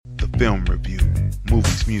Film Review,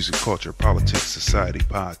 movies, music, culture, politics, society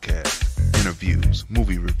podcast, interviews,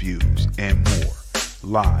 movie reviews, and more.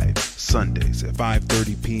 Live Sundays at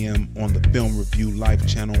 5:30 p.m. on the Film Review Live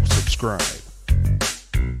channel. Subscribe.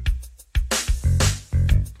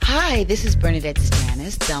 Hi, this is Bernadette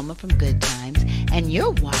Stannis, Thelma from Good Times, and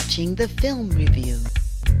you're watching the Film Review.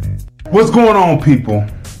 What's going on, people?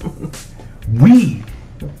 We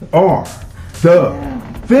are the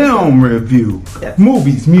Film Review. Yes.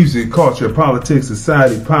 Movies, music, culture, politics,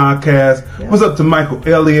 society podcast. Yes. What's up to Michael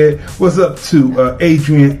Elliott? What's up to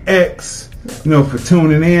Adrian X? For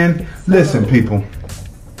tuning in. Listen, people.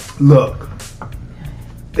 Look,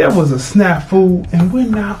 there was a snafu, and we're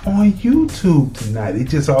not on YouTube tonight. It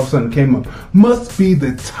just all of a sudden came up. Must be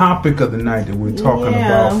the topic of the night that we're talking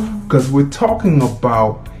about, because we're talking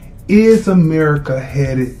about, is America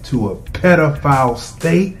headed to a pedophile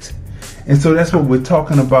state? And so that's what we're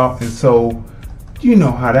talking about. And so, you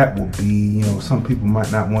know how that will be. Some people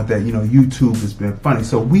might not want that. YouTube has been funny.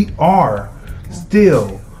 So we are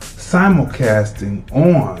still simulcasting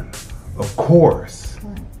on, of course,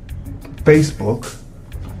 Facebook,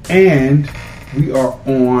 and we are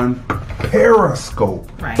on Periscope,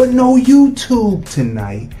 but no YouTube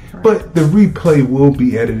tonight. But the replay will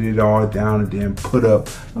be edited all down and then put up,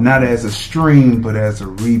 not as a stream, but as a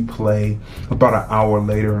replay about an hour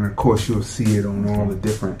later. And of course, you'll see it on all the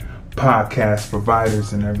different podcast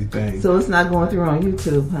providers and everything. So it's not going through on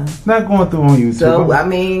YouTube, huh? Not going through on YouTube. So, I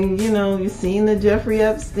mean, you've seen the Jeffrey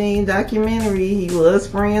Epstein documentary. He was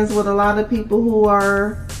friends with a lot of people who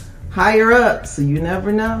are higher up, so you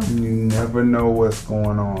never know. You never know what's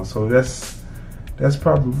going on. So that's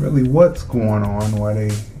probably really what's going on, why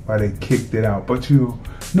they kicked it out. But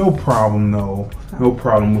no problem though. No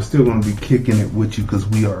problem. We're still going to be kicking it with you because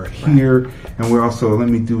we are here. And we're also, let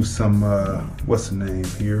me do some, what's the name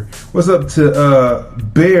here? What's up to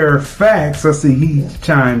Bear Facts? I see he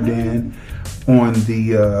chimed in on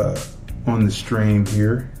the stream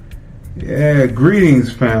here. Yeah,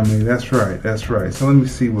 greetings family. That's right. So let me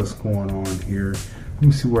see what's going on here. Let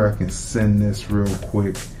me see where I can send this real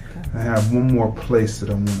quick. I have one more place that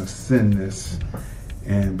I want to send this.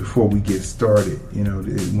 And before we get started,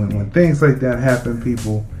 when things like that happen,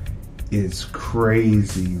 people, it's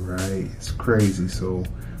crazy, right? It's crazy. So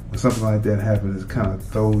when something like that happens, it kind of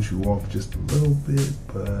throws you off just a little bit,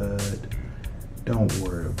 but don't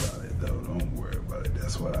worry about it, though. Don't worry about it.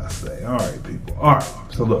 That's what I say. All right, people. All right.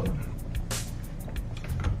 So look,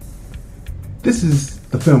 this is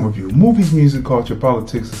the Film Review, movies, music, culture,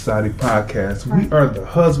 politics, society podcast. We are the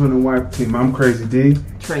husband and wife team. I'm Crazy Dee.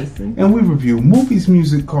 Tracey. And we review movies,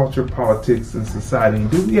 music, culture, politics, and society.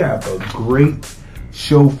 And do we have a great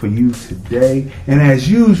show for you today? And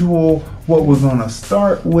as usual, what we're going to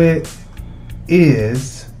start with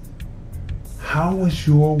is, how was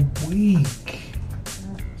your week?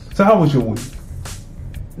 So how was your week?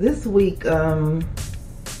 This week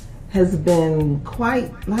has been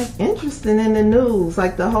quite interesting in the news.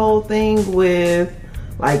 Like the whole thing with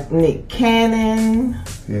Nick Cannon.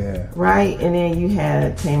 Yeah. Right? And then you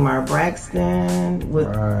had Tamar Braxton with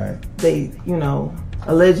they,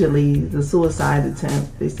 allegedly the suicide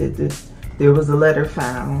attempt. They said that there was a letter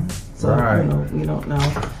found. So we don't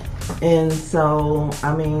know. And so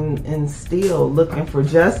and still looking for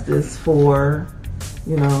justice for,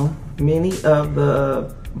 many of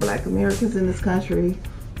the Black Americans in this country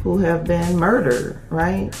who have been murdered,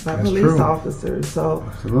 right, by police officers. So,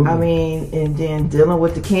 absolutely. And then dealing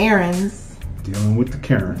with the Karens. Dealing with the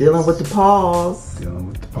Pauls.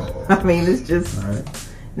 It's just,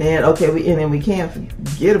 then we can't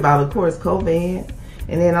forget about, of course, COVID.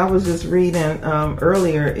 And then I was just reading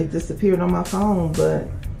earlier, it disappeared on my phone, but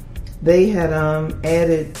they had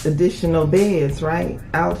added additional beds, right,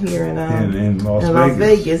 out here in Las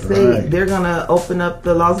Vegas. They're going to open up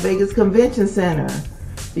the Las Vegas Convention Center.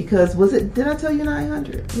 Because did I tell you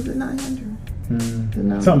 900? Was it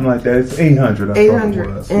 900? Something like that. It's 800.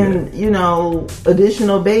 800. And,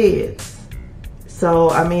 additional beds. So,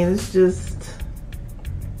 it's just...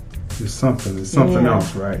 It's something. It's something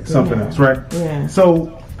else, right? Something else, right? Yeah.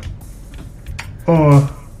 So,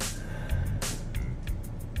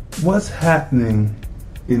 what's happening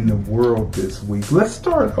in the world this week? Let's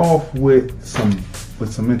start off with some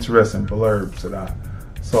interesting blurbs that I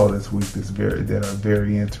saw this week that are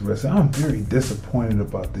very interesting. I'm very disappointed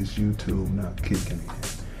about this YouTube not kicking in.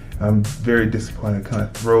 I'm very disappointed. It kind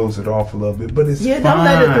of throws it off a little bit, but it's fine. Don't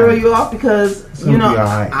let it throw you off because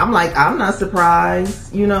I'm not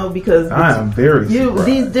surprised. Because I am very surprised.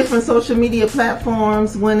 These different social media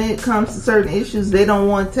platforms, when it comes to certain issues, they don't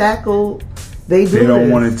want tackled. They don't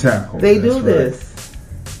want it tackled. They do this.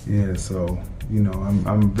 Yeah. So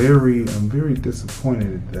I'm very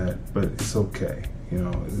disappointed at that, but it's okay.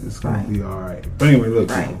 It's gonna be all right. But anyway, look,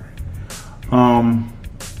 people,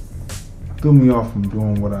 threw me off from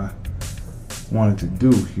doing what I wanted to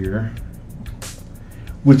do here,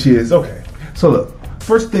 which is okay. So look,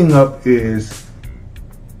 first thing up is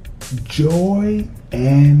Joy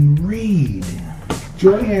Ann Reid.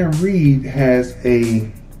 Joy Ann Reid has a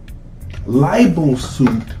libel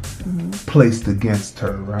suit placed against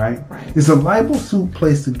her, right? It's a libel suit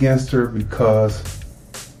placed against her because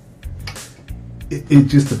it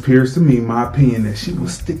just appears to me, in my opinion, that she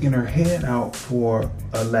was sticking her head out for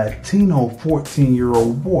a Latino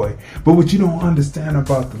 14-year-old boy. But what you don't understand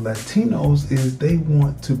about the Latinos is they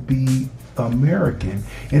want to be American,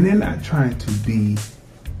 and they're not trying to be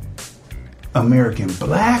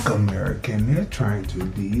Black American. They're trying to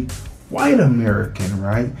be white American,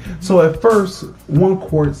 right? So at first, one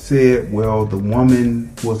court said, well, the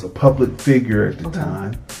woman was a public figure at the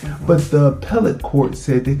time, but the appellate court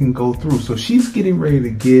said they can go through. So she's getting ready to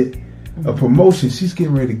get a promotion. She's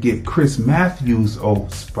getting ready to get Chris Matthews'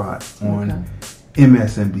 old spot on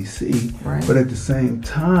MSNBC, but at the same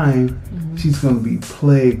time, she's going to be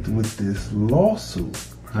plagued with this lawsuit,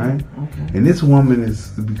 right? And this woman is,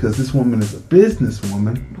 because this woman is a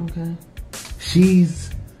businesswoman, she's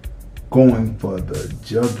going for the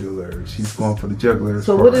jugular. She's going for the jugular.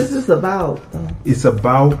 So what is this about? It's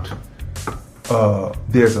about,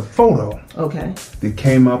 there's a photo that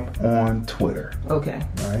came up on Twitter.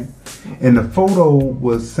 Right? And the photo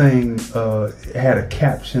was saying, it had a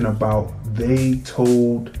caption about, they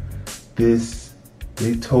told the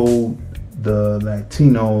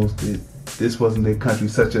Latinos that this wasn't their country,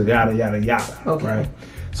 such a yada, yada, yada. Right?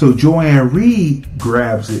 So Joy Ann Reid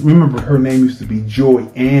grabs it. Remember, her name used to be Joy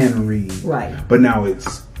Ann Reid. Right. But now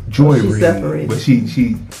it's Joy Reid. Separated. But she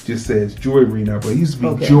just says Joy Reid now. But it used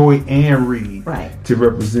to be Joy Ann Reid to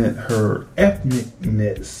represent her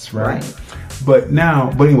ethnicness, right? But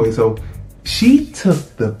anyway, so she took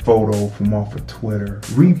the photo from off of Twitter,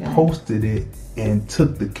 reposted it, and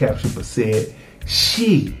took the caption, but said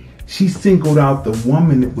she singled out the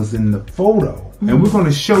woman that was in the photo. And we're going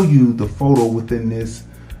to show you the photo within this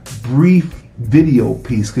brief video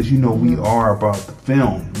piece, because we are about the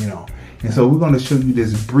film, and so we're going to show you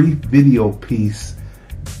this brief video piece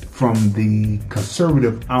from the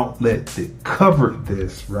conservative outlet that covered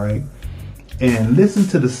this, right? And listen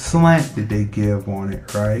to the slant that they give on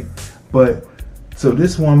it, right? But so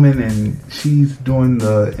this woman, and she's doing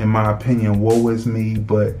the, in my opinion, woe is me,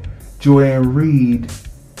 but Joy Ann Reid,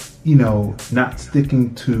 not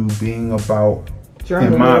sticking to being about,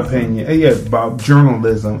 in my opinion, about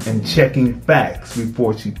journalism and checking facts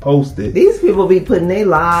before she posted. These people be putting their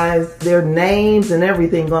lives, their names, and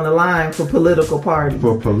everything on the line for political parties.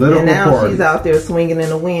 And now she's out there swinging in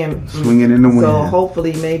the wind. So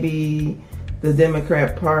hopefully, maybe the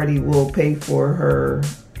Democrat Party will pay for her,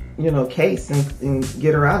 case and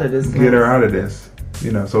get her out of this.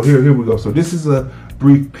 So here we go. So this is a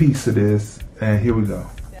brief piece of this, and here we go.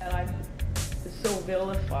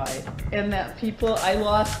 Vilified, and that I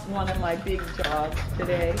lost one of my big jobs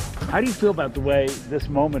today. How do you feel about the way this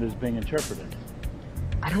moment is being interpreted?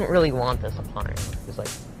 I don't really want this upon her.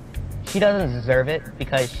 It's she doesn't deserve it,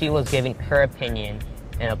 because she was giving her opinion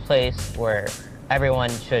in a place where everyone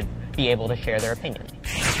should be able to share their opinion.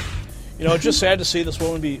 It's just sad to see this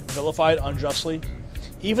woman be vilified unjustly.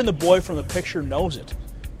 Even the boy from the picture knows it.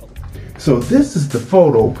 So this is the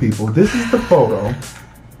photo, people. This is the photo,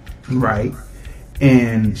 right?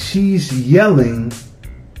 And she's yelling,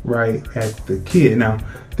 right, at the kid. Now,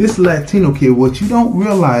 this Latino kid, what you don't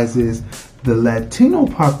realize is the Latino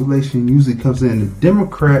population usually comes in. The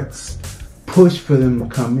Democrats push for them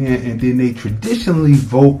to come in, and then they traditionally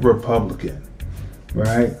vote Republican,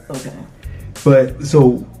 right? But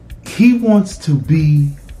so he wants to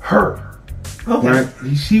be her. Right?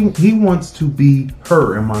 He wants to be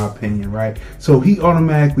her, in my opinion, right? So he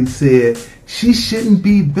automatically said she shouldn't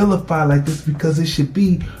be vilified like this, because it should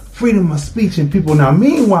be freedom of speech and people. Now,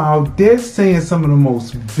 meanwhile, they're saying some of the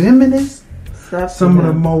most venomous, some of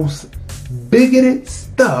the most bigoted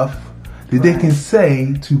stuff that they can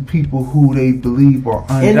say to people who they believe are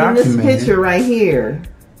undocumented. And in this picture right here,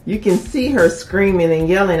 you can see her screaming and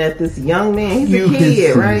yelling at this young man. He's a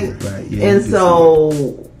kid, right? And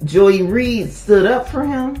so Joy Reid stood up for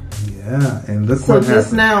him. Yeah, and look so what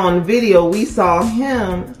just happened. now on the video, we saw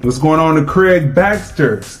him. What's going on to Craig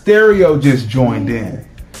Baxter? Stereo just joined in.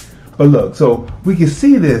 But look, so we can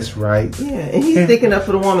see this, right? Yeah, and he's sticking up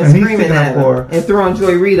for the woman screaming at her and throwing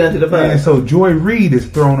Joy Reid under the bus. And so Joy Reid is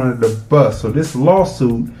thrown under the bus. So this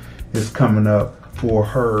lawsuit is coming up for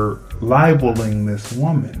her libeling this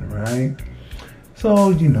woman, right?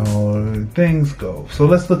 So, you know, things go. So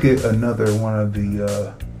let's look at another one of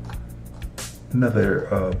the another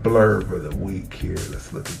blurb of the week here.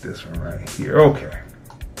 Let's look at this one right here. Okay.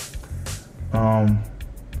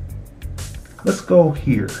 Let's go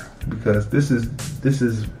here because this is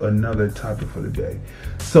another topic for the day.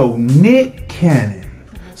 So Nick Cannon.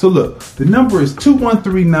 So look, the number is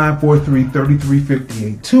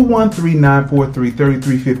 213-943-3358.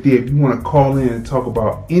 213-943-3358. If you want to call in and talk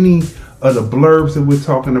about any of the blurbs that we're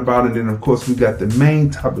talking about, and then of course we got the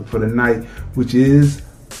main topic for the night, which is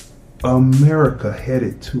America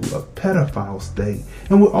headed to a pedophile state.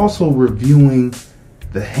 And we're also reviewing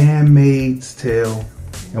The Handmaid's Tale,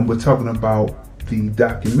 and we're talking about the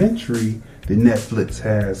documentary that Netflix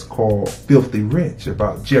has called Filthy Rich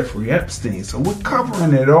about Jeffrey Epstein. So we're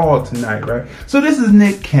covering it all tonight, right? So this is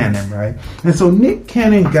Nick Cannon, right? And so Nick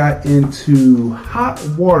Cannon got into hot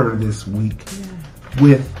water this week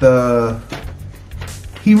with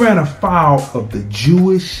he ran afoul of the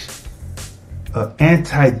Jewish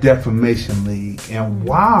Anti-Defamation League, and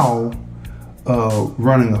while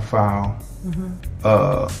running afoul,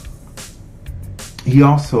 he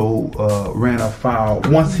also ran afoul,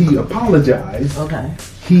 once he apologized,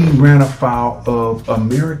 he ran afoul of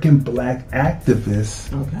American black activists,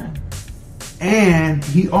 and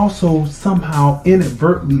he also somehow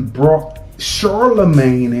inadvertently brought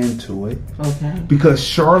Charlemagne into it, because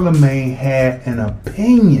Charlemagne had an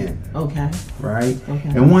opinion, right?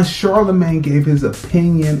 And once Charlemagne gave his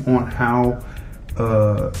opinion on how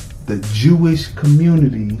the Jewish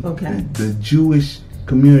community, the Jewish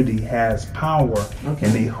community has power,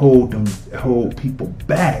 and they hold people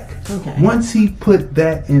back. Once he put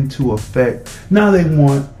that into effect, now they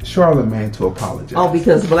want Charlemagne to apologize. Oh,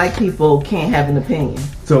 because black people can't have an opinion.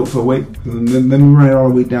 So wait, let me run it all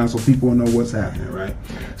the way down so people will know what's happening, right?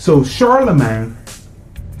 So Charlemagne,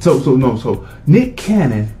 so Nick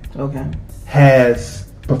Cannon has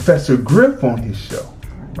Professor Griff on his show,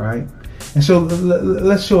 right? And so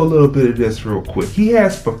let's show a little bit of this real quick. He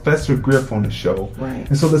has Professor Griff on the show,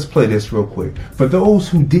 and so let's play this real quick. For those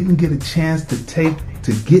who didn't get a chance to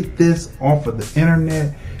get this off of the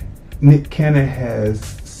internet, Nick Cannon has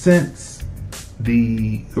since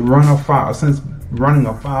running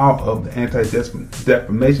afoul of the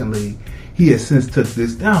Anti-Defamation League, he has since took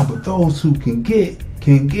this down. But those who can get.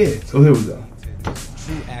 So here we go.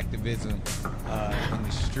 True activism in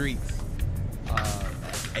the streets.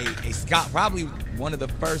 Probably one of the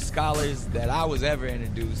first scholars that I was ever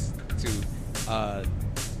introduced to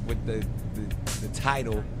with the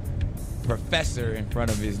title Professor in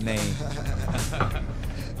front of his name.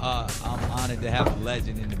 I'm honored to have a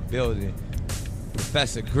legend in the building.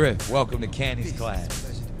 Professor Griff, welcome to Cannon's class.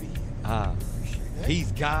 Pleasure to be here.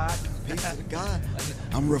 Peace, God. Peace to God.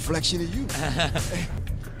 I'm a reflection of you.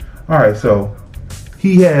 All right, so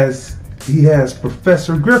he has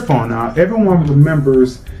Professor Griff on. Now, everyone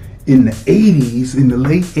remembers in the 80s, in the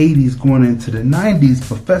late 80s going into the 90s,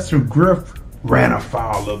 Professor Griff ran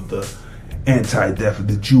afoul of the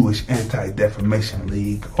Jewish Anti-Defamation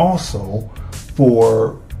League, also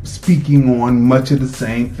for speaking on much of the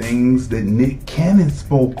same things that Nick Cannon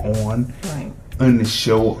spoke on in the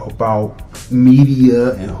show about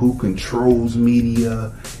media and who controls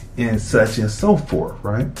media and such and so forth,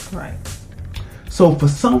 right? Right. So for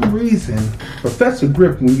some reason, Professor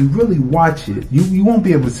Griff, when you really watch it, you won't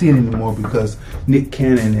be able to see it anymore because Nick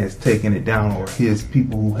Cannon has taken it down, or his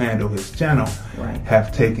people who handle his channel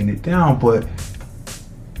have taken it down. But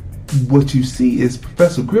what you see is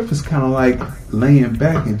Professor Griff is kind of like laying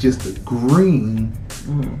back and just agreeing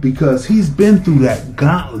because he's been through that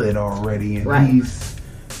gauntlet already, and he's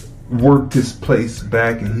worked his place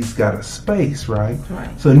back, and he's got a space, right?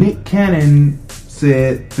 So Nick Cannon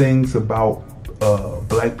said things about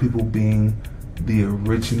black people being the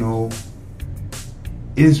original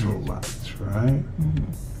Israelites, right?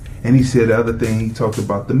 And he said the other thing, he talked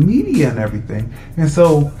about the media and everything. And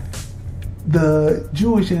so the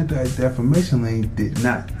Jewish Anti-Defamation League did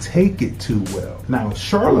not take it too well. Now,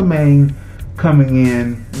 Charlemagne coming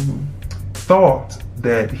in thought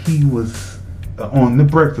that he was on the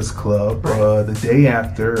Breakfast Club the day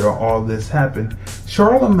after all this happened.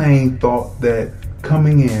 Charlemagne thought that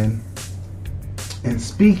coming in and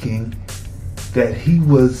speaking that he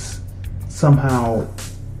was somehow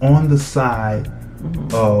on the side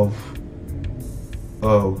of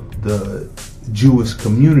the Jewish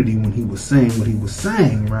community when he was saying what he was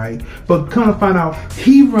saying, right? But come to find out,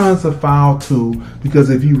 he runs afoul too,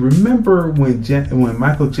 because if you remember when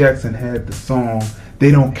Michael Jackson had the song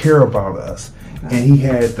 "They Don't Care About Us," and he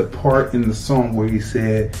had the part in the song where he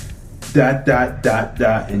said,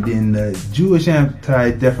 And then the Jewish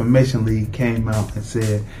Anti-Defamation League came out and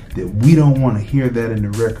said that we don't want to hear that in the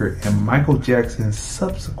record. And Michael Jackson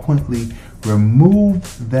subsequently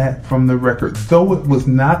removed that from the record, though it was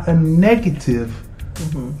not a negative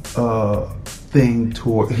thing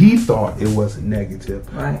toward. He thought it wasn't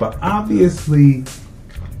negative, right. But obviously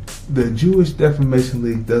the Jewish Defamation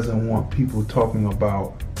League doesn't want people talking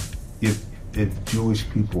about if Jewish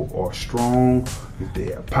people are strong, if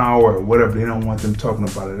they have power or whatever. They don't want them talking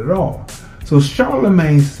about it at all. So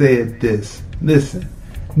Charlemagne said this: listen,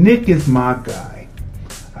 Nick is my guy.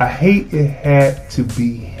 I hate it had to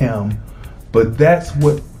be him, but that's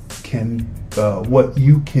what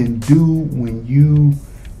you can do when you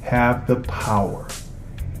have the power.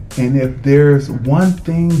 And if there's one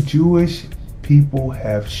thing Jewish people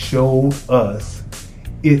have showed us,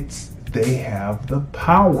 it's they have the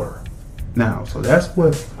power. Now, so that's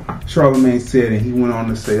what Charlemagne said, and he went on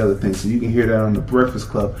to say other things. So you can hear that on the Breakfast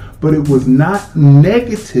Club. But it was not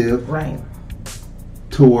negative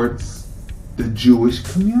towards the Jewish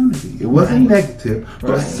community. It wasn't negative,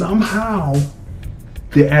 but somehow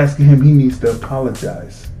they're asking him he needs to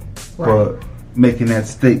apologize for making that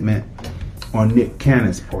statement on Nick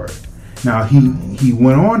Cannon's part. Now, he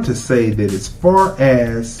went on to say that as far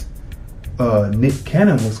as Nick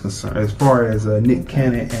Cannon was concerned, as far as Nick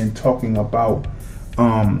Cannon and talking about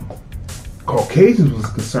Caucasians was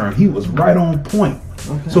concerned, he was right on point.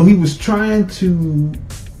 Okay. So he was trying to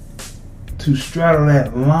straddle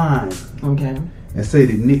that line, and say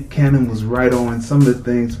that Nick Cannon was right on some of the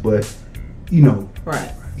things, but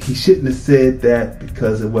he shouldn't have said that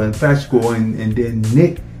because it wasn't factual. And then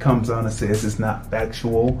Nick comes on and says it's not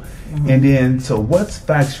factual. And then, so what's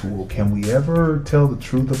factual? Can we ever tell the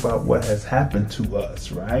truth about what has happened to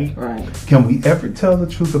us, right? Can we ever tell the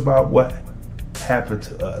truth about what happened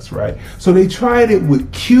to us, right? So they tried it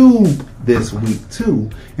with Cube this week too.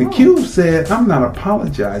 And Cube said, I'm not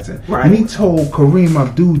apologizing. And he told Kareem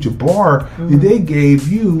Abdul-Jabbar that they gave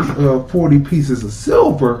you 40 pieces of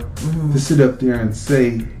silver to sit up there and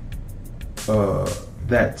say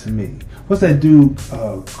that to me. What's that dude,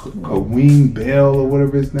 Kaweem Bell or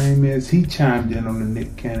whatever his name is? He chimed in on the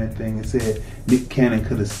Nick Cannon thing and said Nick Cannon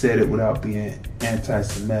could have said it without being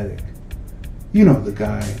anti-Semitic. You know the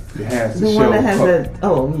guy that has the show. The one that has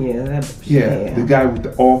the guy with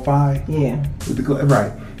the all-five. Yeah. With the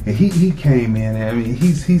right. And he came in, and I mean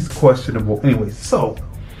he's questionable. Anyway, so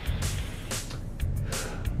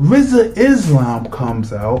Rizza Islam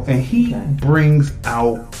comes out and he brings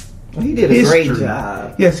out he did a great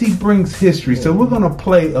job. Yes, he brings history. So we're going to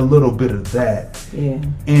play a little bit of that. Yeah.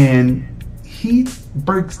 And he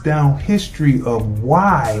breaks down history of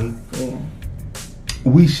why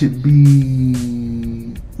we should be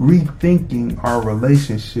rethinking our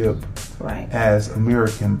relationship as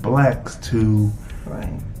American blacks to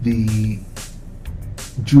the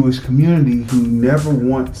Jewish community, who never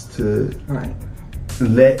wants to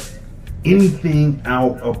let anything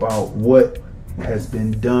out about what has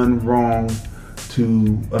been done wrong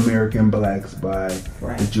to American blacks by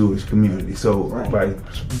the Jewish community. So by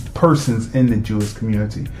persons in the Jewish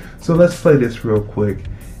community. So let's play this real quick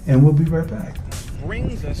and we'll be right back.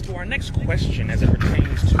 Brings us to our next question as it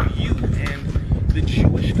pertains to you and the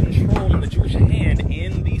Jewish control and the Jewish hand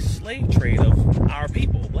in the slave trade of our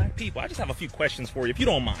people, black people. I just have a few questions for you, if you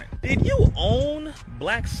don't mind. Did you own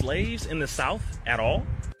black slaves in the South at all?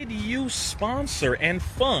 Did you sponsor and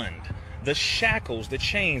fund the shackles, the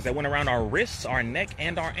chains that went around our wrists, our neck,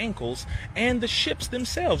 and our ankles, and the ships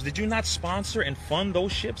themselves? Did you not sponsor and fund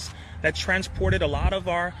those ships that transported a lot of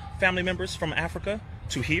our family members from Africa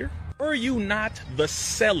to here? Were you not the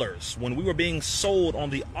sellers when we were being sold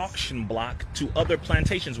on the auction block to other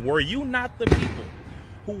plantations? Were you not the people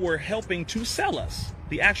who were helping to sell us,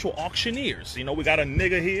 the actual auctioneers? You know, we got a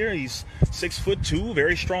nigga here, he's 6'2",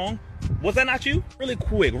 very strong. Was that not you? Really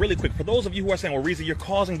quick, for those of you who are saying, well, Reeza, you're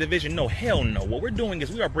causing division. No, hell no. What we're doing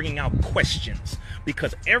is we are bringing out questions,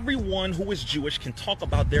 because everyone who is Jewish can talk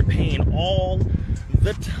about their pain all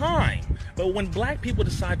the time. But when black people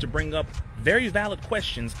decide to bring up very valid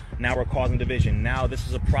questions, now we're causing division. Now this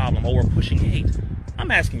is a problem. Oh, we're pushing hate. I'm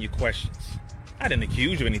asking you questions. I didn't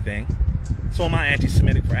accuse you of anything. So am I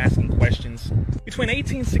anti-Semitic for asking questions? Between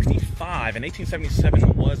 1865 and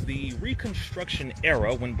 1877 was the Reconstruction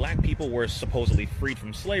era, when black people were supposedly freed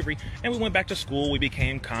from slavery, and we went back to school. We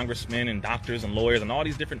became congressmen and doctors and lawyers and all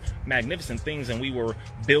these different magnificent things, and we were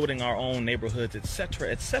building our own neighborhoods, etc.,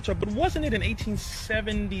 etc. But wasn't it in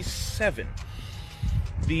 1877,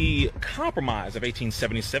 the compromise of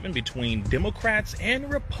 1877 between Democrats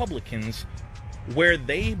and Republicans where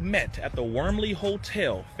they met at the Wormley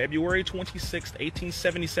Hotel, February 26,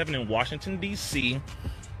 1877 in Washington, D.C.,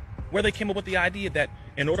 where they came up with the idea that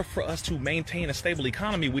in order for us to maintain a stable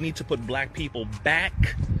economy, we need to put black people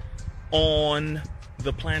back on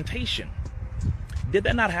the plantation. Did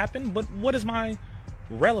that not happen? But what is my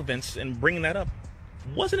relevance in bringing that up?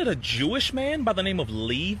 Wasn't it a Jewish man by the name of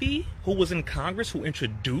Levy who was in Congress who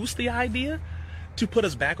introduced the idea to put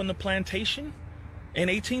us back on the plantation in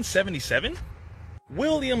 1877?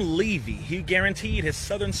 William Levy, he guaranteed his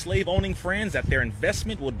southern slave-owning friends that their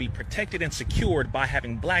investment would be protected and secured by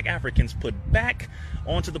having black Africans put back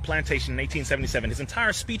onto the plantation in 1877. His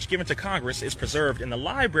entire speech given to Congress is preserved in the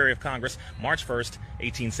Library of Congress, March 1st,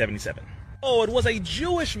 1877. Oh, it was a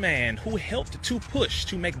Jewish man who helped to push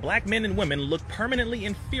to make black men and women look permanently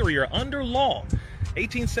inferior under law,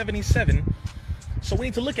 1877. So we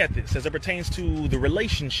need to look at this as it pertains to the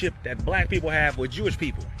relationship that black people have with Jewish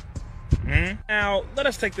people. Now, let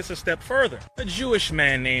us take this a step further. A Jewish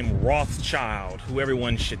man named Rothschild, who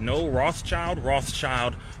everyone should know, Rothschild,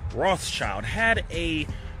 had a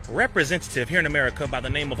representative here in America by the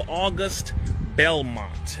name of August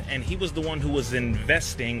Belmont, and he was the one who was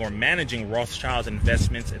investing or managing Rothschild's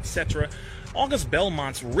investments, etc. August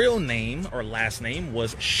Belmont's real name or last name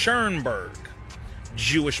was Schoenberg,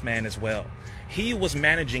 Jewish man as well. He was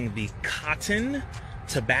managing the cotton,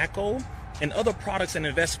 tobacco, and other products and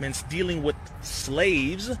investments dealing with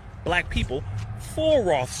slaves, black people, for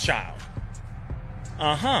Rothschild.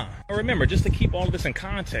 Remember, just to keep all of this in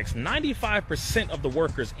context, 95% of the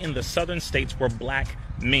workers in the southern states were black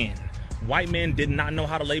men. White men did not know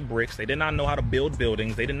how to lay bricks. They did not know how to build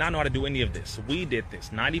buildings. They did not know how to do any of this. We did this.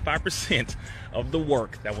 95% of the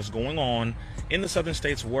work that was going on in the southern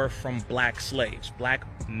states were from black slaves, black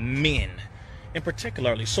men in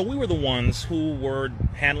particularly. So we were the ones who were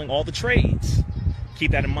handling all the trades.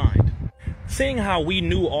 Keep that in mind. Seeing how we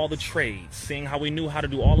knew all the trades, seeing how we knew how to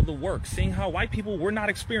do all of the work, seeing how white people were not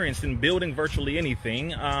experienced in building virtually anything,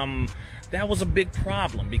 that was a big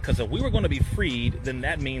problem, because if we were going to be freed, then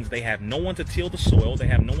that means they have no one to till the soil, they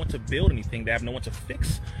have no one to build anything, they have no one to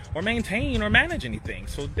fix or maintain or manage anything.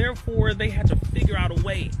 So therefore, they had to figure out a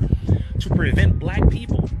way to prevent black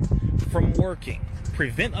people from working,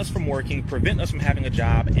 prevent us from working, prevent us from having a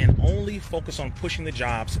job, and only focus on pushing the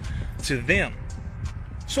jobs to them.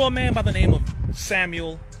 So a man by the name of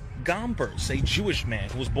Samuel Gompertz, a Jewish man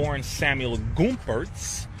who was born Samuel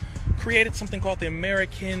Gompertz, created something called the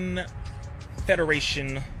American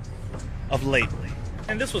Federation of Laboring.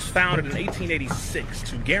 And this was founded in 1886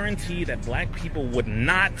 to guarantee that black people would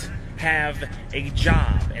not have a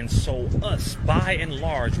job. And so us, by and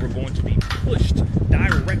large, were going to be pushed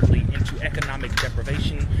directly into economic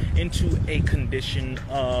deprivation, into a condition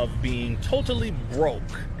of being totally broke.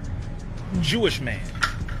 Jewish man.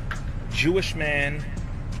 Jewish man.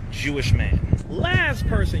 Jewish man. Last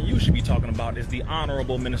person you should be talking about is the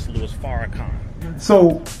Honorable Minister Louis Farrakhan.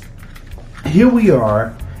 So here we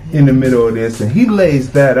are in the middle of this, and he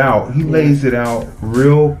lays that out. He lays it out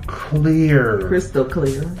real clear. Crystal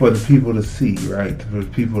clear. For the people to see, right? For the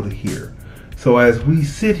people to hear. So as we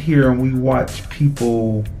sit here and we watch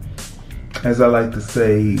people, as I like to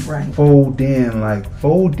say, fold in like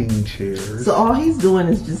folding chairs. So all he's doing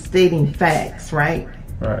is just stating facts, right?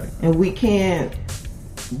 Right. And we can't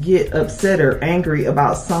get upset or angry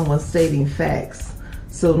about someone stating facts.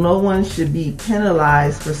 So no one should be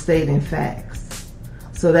penalized for stating facts.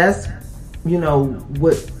 So that's,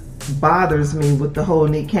 what bothers me with the whole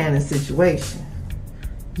Nick Cannon situation.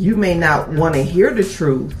 You may not want to hear the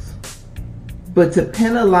truth, but to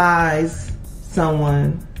penalize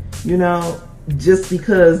someone, just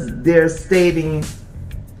because they're stating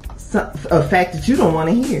a fact that you don't want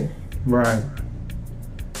to hear. Right.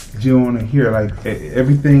 You don't want to hear, like,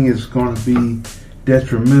 everything is going to be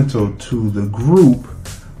detrimental to the group,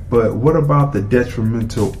 but what about the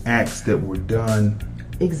detrimental acts that were done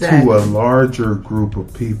to a larger group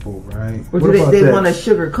of people, right? Or do they want to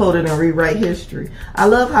sugarcoat it and rewrite history? I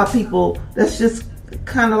love how people, that's just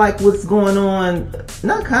kind of like what's going on,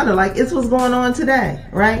 not kind of like, it's what's going on today,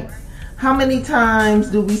 right? How many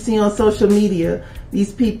times do we see on social media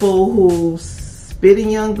these people who spit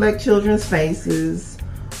in young black children's faces,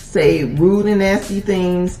 say rude and nasty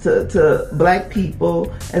things to black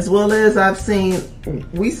people, as well as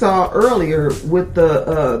we saw earlier with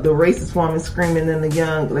the racist woman screaming in the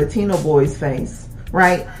young Latino boy's face,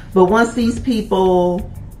 right? But once these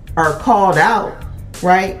people are called out,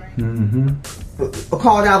 right? Mm-hmm.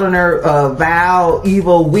 Called out on their vile,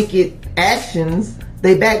 evil, wicked actions,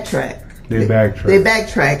 they backtrack. They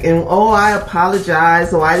backtrack and, I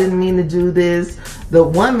apologize, I didn't mean to do this. The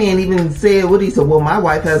one man even said, well, my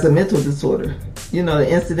wife has a mental disorder. the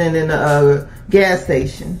incident in the gas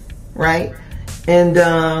station, right? And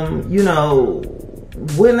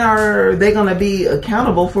when are they going to be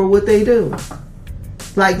accountable for what they do?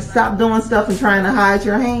 Like, stop doing stuff and trying to hide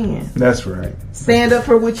your hand. That's right. Stand up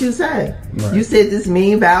for what you say. Right. You said this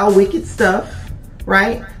mean, vile, wicked stuff,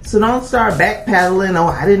 right? So don't start backpedaling. Oh,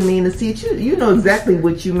 I didn't mean to see it. You know exactly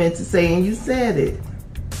what you meant to say, and you said it.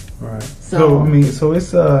 Right. So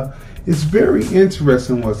it's very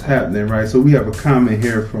interesting what's happening, right? So we have a comment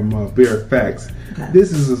here from Bare Facts. Okay.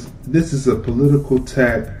 This is a political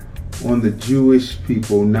attack on the Jewish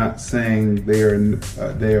people, not saying they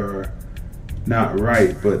are not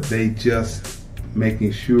right, but they just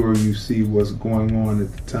making sure you see what's going on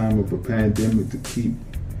at the time of a pandemic to keep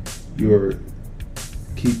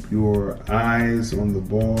your eyes on the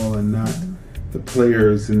ball and not the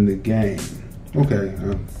players in the game. Okay,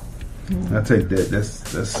 I take that.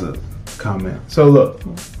 That's a comment. So look,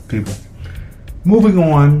 people, moving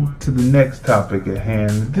on to the next topic at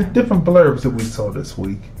hand, the different blurbs that we saw this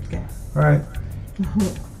week. Okay. Right?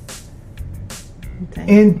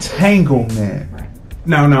 Entanglement. Right.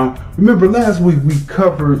 Now, remember last week we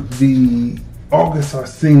covered the August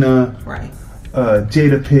Alsina, right,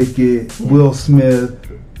 Jada Pinkett, Will Smith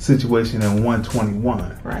situation in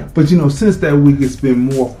 121. Right. But since that week it's been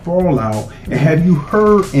more fallout. And have you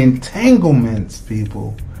heard entanglements,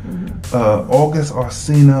 people? August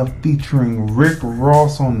Alsina featuring Rick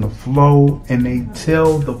Ross on the flow, and they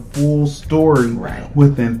tell the full story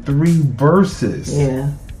within 3 verses.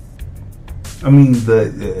 Yeah. I mean,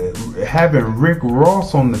 having Rick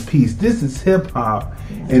Ross on the piece. This is hip hop,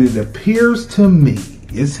 and it appears to me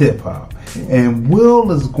it's hip hop. And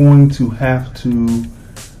Will is going to have to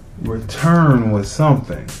return with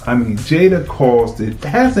something. I mean, Jada caused it.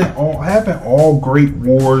 Haven't all great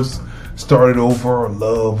wars started over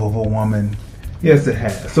love of a woman? Yes, it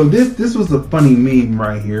has. So this was a funny meme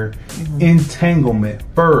right here. Entanglement,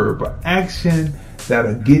 verb, action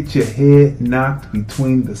that'll get your head knocked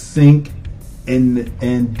between the sink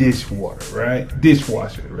and dishwasher, right?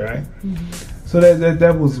 So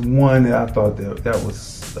that was one that I thought that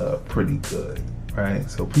was pretty good, right?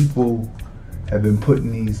 So people have been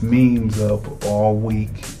putting these memes up all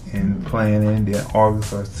week and playing in. Then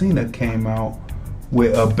August Alsina came out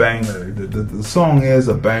with a banger. The song is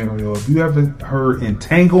a banger. If you haven't heard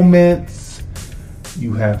Entanglements,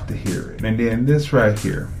 you have to hear it. And then this right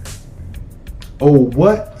here. Oh,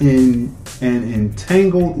 what in an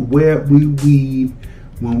entangled web we weave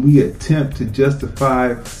when we attempt to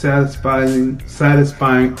justify satisfying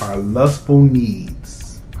our lustful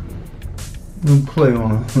needs. We'll play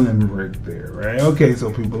on a limerick there, right? Okay,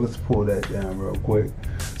 so people, let's pull that down real quick.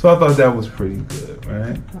 So I thought that was pretty good,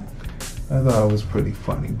 right? I thought it was pretty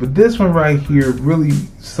funny. But this one right here really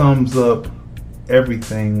sums up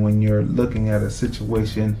everything when you're looking at a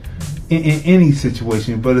situation, in any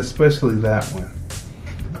situation, but especially that one.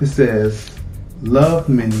 It says, love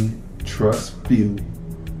many, trust few,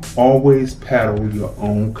 always paddle your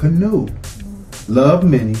own canoe. Love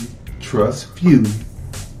many, trust few,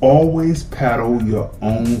 always paddle your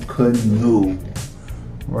own canoe.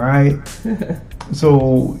 Right?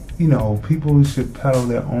 So, people should paddle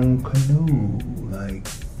their own canoe. Like,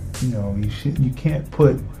 you can't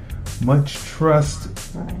put much trust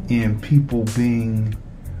in people being,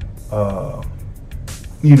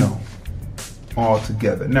 all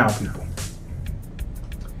together. Now, people,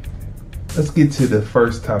 let's get to the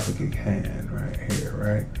first topic at hand right here,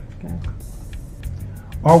 right? Okay.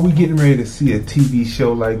 Are we getting ready to see a TV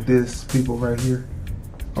show like this, people, right here?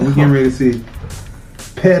 Are we getting ready to see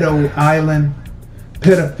Pedophilia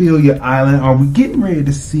Island? Are we getting ready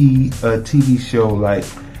to see a TV show like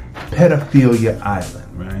Pedophilia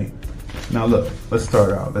Island, right? Now look, let's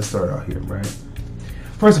start out here, right?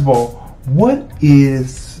 First of all, what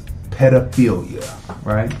is pedophilia,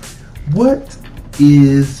 right? What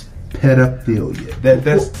is pedophilia?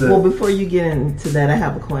 Well, before you get into that, I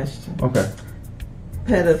have a question. Okay.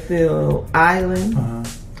 Pedophile Island.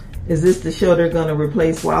 Is this the show they're going to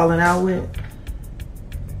replace Wild 'N Out with?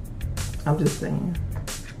 I'm just saying.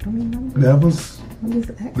 That was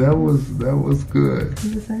good.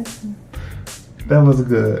 I'm just asking. That was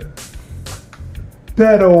good.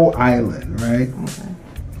 Pedo Island, right? Okay.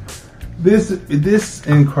 This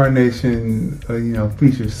incarnation,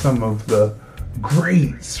 features some of the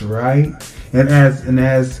greats, right? And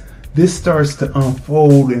as this starts to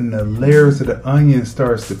unfold and the layers of the onion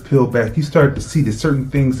starts to peel back, you start to see that certain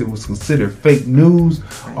things that was considered fake news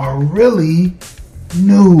are really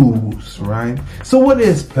news, right? So what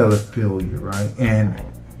is pedophilia, right? And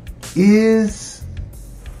is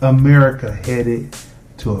America headed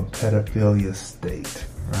to a pedophilia state?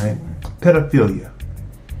 right? Pedophilia.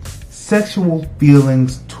 Sexual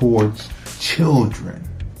feelings towards children.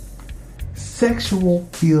 Sexual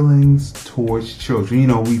feelings towards children. You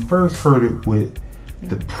know, we first heard it with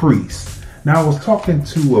the priest. Now, I was talking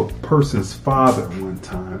to a person's father one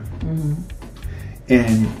time,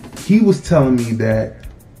 and he was telling me that,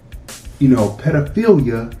 you know,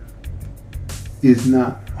 pedophilia is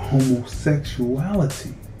not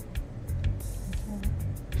homosexuality.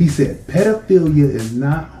 He said pedophilia is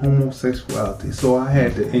not homosexuality. So I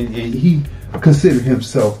had to, and he considered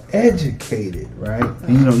himself educated, right?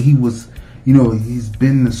 And, you know, he was, you know, he's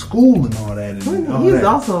been to school and all that. And all he's that.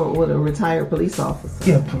 also with a retired police officer.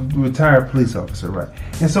 Yeah, retired police officer, right?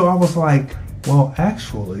 And so I was like, well,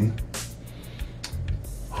 actually,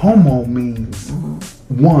 homo means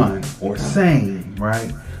one or same,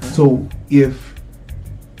 right? So if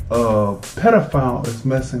a pedophile is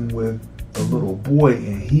messing with a little boy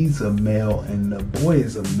and he's a male and the boy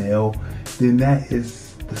is a male, then that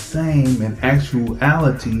is the same. In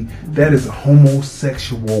actuality, that is a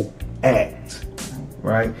homosexual act,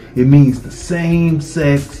 right? It means the same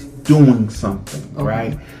sex doing something,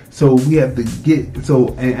 right? So we have to get, so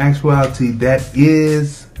in actuality, that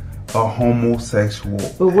is a homosexual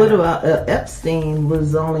But what about Epstein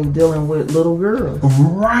was only dealing with little girls?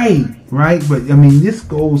 Right. But I mean, this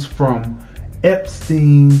goes from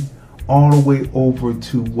Epstein all the way over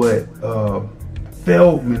to what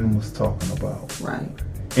Feldman was talking about. Right.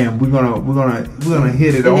 And we're gonna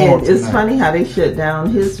hit it and all. It's tonight. funny how they shut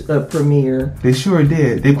down his premiere. They sure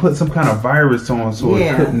did. They put some kind of virus on so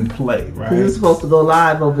it couldn't play. Right. He was supposed to go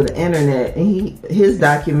live over the internet, and his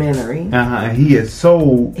documentary. And he is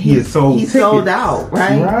sold. He sold out.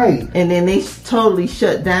 Right. Right. And then they totally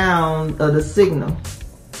shut down the signal.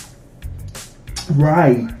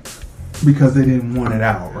 Right. Because they didn't want it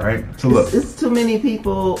out. Right. So look, it's too many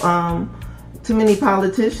people. Too many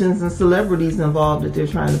politicians and celebrities involved that they're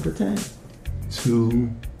trying to protect.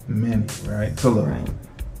 Too many, right? So look,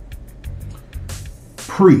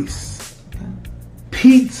 priests,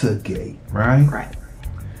 Pizzagate, right? Right.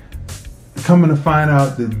 Coming to find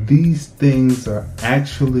out that these things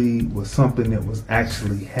was something that was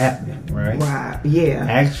actually happening, right? Right. Yeah.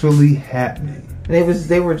 Actually happening.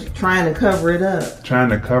 They were trying to cover it up.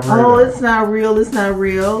 It's not real. It's not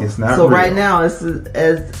real. It's not so real. Right now, as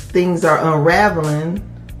things are unraveling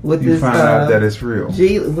with you this, find out that it's real.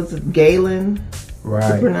 What's it, Galen?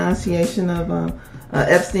 Right. The pronunciation of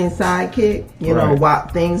Epstein's sidekick. You know, why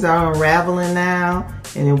things are unraveling now,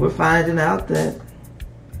 and then we're finding out that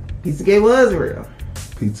Pizzagate was real.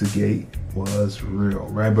 Pizzagate was real,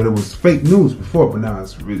 right? But it was fake news before, but now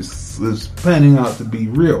it's panning out to be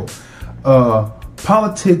real.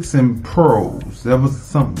 Politics and Pros. That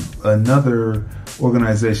was another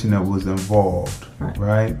organization that was involved,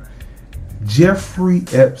 right? Jeffrey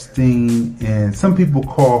Epstein, and some people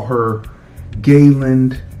call her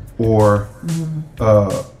Gayland or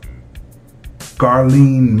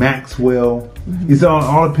Garlene Maxwell. It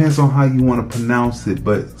all depends on how you want to pronounce it,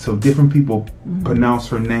 but so different people pronounce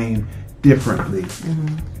her name differently.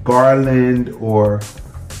 Garland or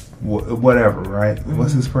whatever, right?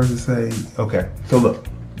 What's this person say? Okay, so look,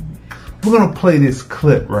 we're gonna play this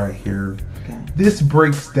clip right here. Okay. This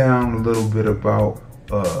breaks down a little bit about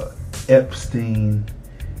Epstein,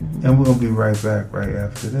 and we're gonna be right back right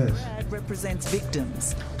after this. Brad represents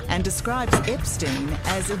victims and describes Epstein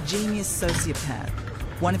as a genius sociopath,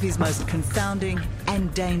 one of his most confounding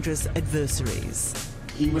and dangerous adversaries.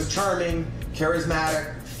 He was charming,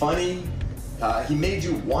 charismatic, funny. He made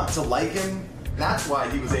you want to like him. That's why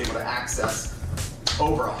he was able to access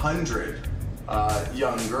over 100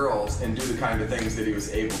 young girls and do the kind of things that he was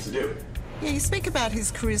able to do. Yeah, you speak about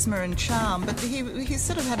his charisma and charm, but he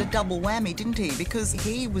sort of had a double whammy, didn't he? Because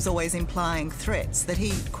he was always implying threats that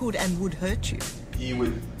he could and would hurt you. He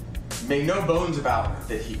would make no bones about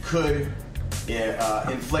that he could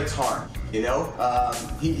inflict harm, you know?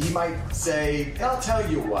 He might say, I'll tell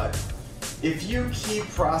you what, if you keep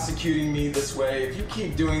prosecuting me this way, if you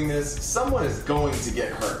keep doing this, someone is going to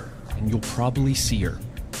get hurt. And you'll probably see her,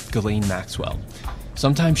 Ghislaine Maxwell.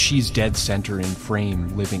 Sometimes she's dead center in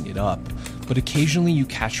frame, living it up, but occasionally you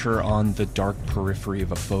catch her on the dark periphery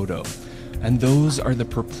of a photo. And those are the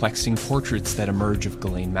perplexing portraits that emerge of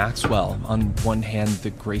Ghislaine Maxwell. On one hand, the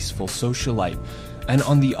graceful socialite, and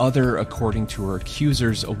on the other, according to her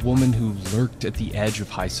accusers, a woman who lurked at the edge of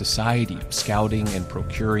high society, scouting and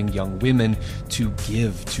procuring young women to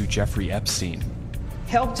give to Jeffrey Epstein.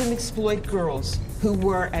 Helped him exploit girls who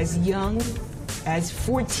were as young as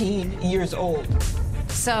 14 years old.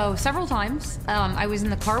 So several times I was in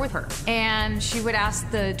the car with her, and she would ask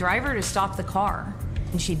the driver to stop the car.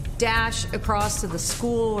 And she'd dash across to the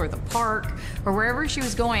school or the park or wherever she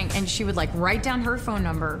was going, and she would like write down her phone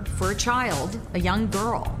number for a child, a young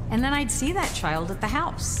girl. And then I'd see that child at the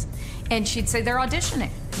house. And she'd say they're auditioning.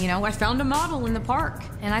 You know, I found a model in the park.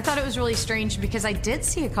 And I thought it was really strange because I did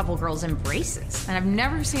see a couple girls in braces. And I've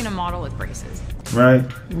never seen a model with braces. Right?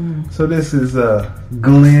 So this is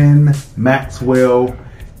Glenn Maxwell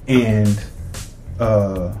and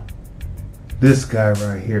this guy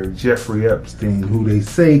right here, Jeffrey Epstein, who they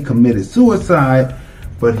say committed suicide,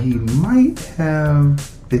 but he might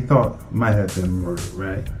have, they thought might have been murdered,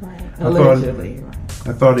 right? Right. Allegedly, right.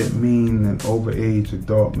 I thought it mean an overage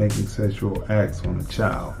adult making sexual acts on a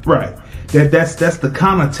child. Right. That's the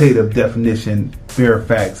connotative definition, bare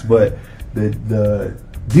facts, but the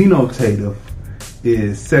denotative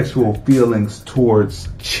is sexual feelings towards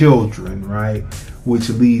children, right? Which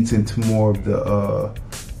leads into more of the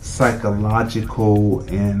psychological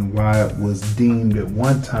and why it was deemed at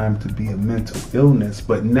one time to be a mental illness.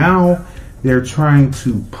 But now they're trying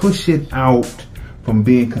to push it out from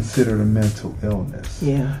being considered a mental illness.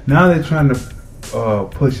 Yeah. Now they're trying to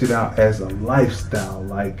push it out as a lifestyle,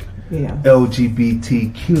 like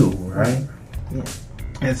LGBTQ, right? Yeah.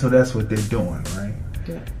 And so that's what they're doing, right?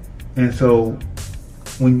 Yeah. And so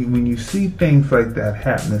when you see things like that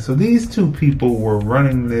happening, so these two people were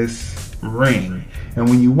running this ring, and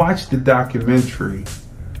when you watch the documentary,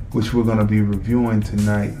 which we're going to be reviewing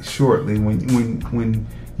tonight shortly, when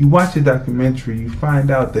you watch the documentary, you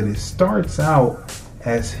find out that it starts out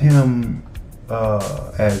as him,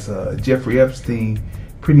 as Jeffrey Epstein,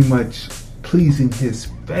 pretty much pleasing his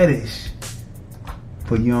fetish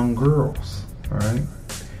for young girls. All right.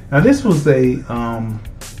 Now this was a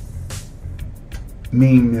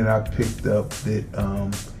meme that I picked up that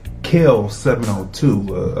Kel702,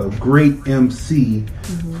 a great MC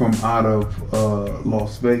from out of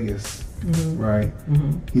Las Vegas, right?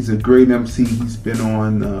 He's a great MC. He's been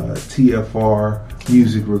on TFR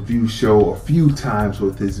Music Review Show a few times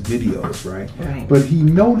with his videos, right? But he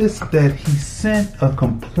noticed that he sent a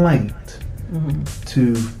complaint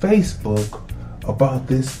to Facebook about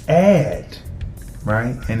this ad,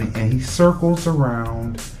 right? And he circles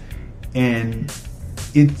around, and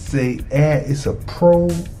it's a ad. It's a pro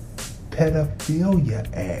pedophilia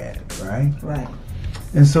ad, right? Right.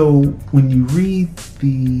 And so when you read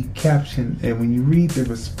the caption and when you read the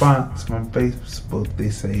response from Facebook, they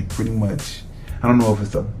say pretty much, I don't know if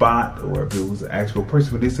it's a bot or if it was an actual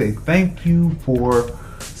person, but they say, thank you for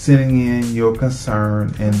sending in your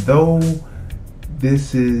concern, and though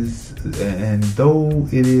it is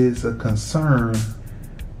a concern,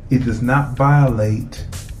 it doesn't violate.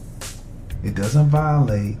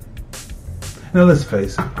 Now let's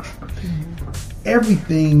face it,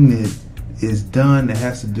 everything that is done that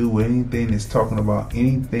has to do with anything that's talking about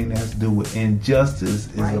anything that has to do with injustice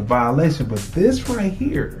is a violation. But this right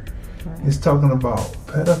here is talking about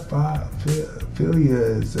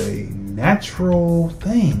pedophilia is a natural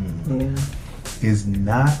thing. Is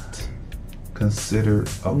not considered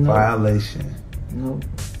a violation. Nope.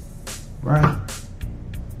 Right.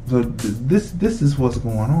 So this is what's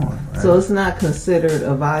going on. Right? So it's not considered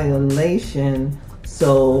a violation.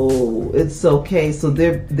 So it's okay. So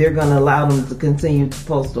they're gonna allow them to continue to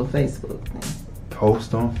post on Facebook.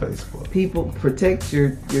 Post on Facebook. People, protect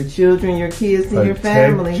your children, your kids, and your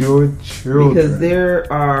family. Protect your children. Because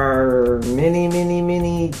there are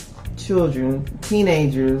many children,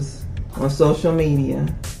 teenagers on social media.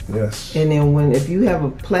 Yes. And then if you have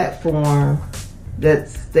a platform that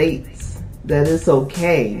states that it's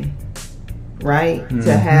okay, right,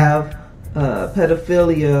 to have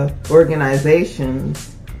pedophilia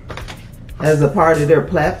organizations as a part of their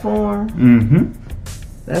platform,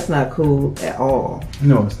 that's not cool at all.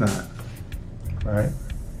 No, it's not. Right.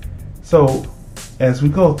 So as we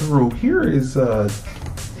go through, here's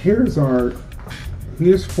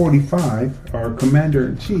 45, our Commander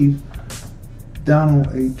in Chief, Donald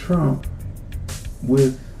A. Trump,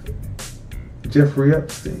 with Jeffrey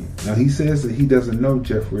Epstein. Now he says that he doesn't know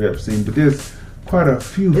Jeffrey Epstein, but there's quite a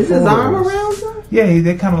few. Is his arm around him? Yeah,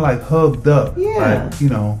 they kind of like hugged up. Yeah, like,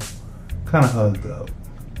 kind of hugged up,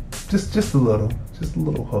 just a little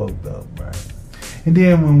hugged up, right? And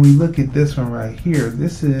then when we look at this one right here,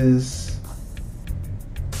 this is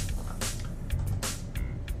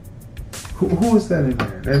who is that in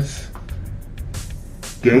there? That's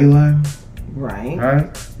Galen. Right.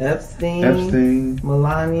 Epstein.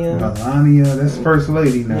 Melania. That's First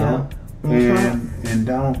Lady now. Yeah. And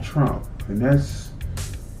Donald Trump. And that's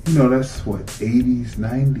what, 80s,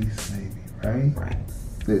 90s maybe, right? Right.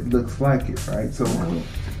 It looks like it, right? So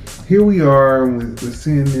here we are, we're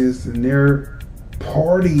seeing this, and they're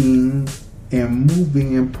partying and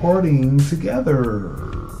moving and partying together,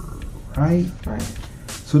 right? Right.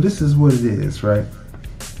 So this is what it is, right?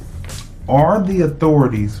 Are the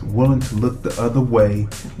authorities willing to look the other way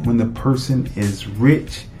when the person is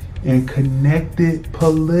rich and connected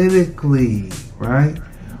politically, right?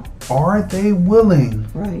 Are they willing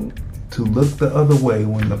to look the other way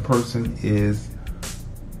when the person is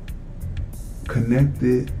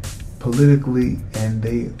connected politically and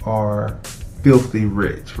they are filthy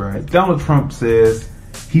rich, right? Donald Trump says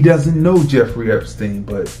he doesn't know Jeffrey Epstein,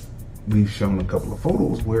 but we've shown a couple of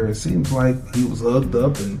photos where it seems like he was hugged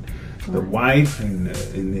up and the wife and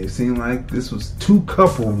it seemed like this was two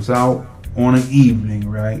couples out on an evening,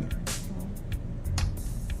 right?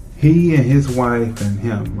 He and his wife and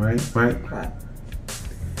him, right?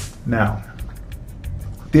 Now,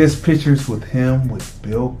 there's pictures with him with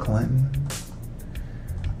Bill Clinton,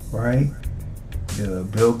 right?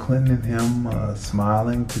 Bill Clinton and him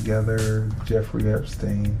smiling together, Jeffrey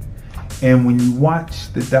Epstein. And when you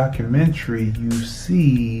watch the documentary, you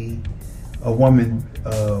see a woman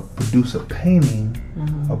produce a painting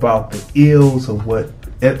about the ills of what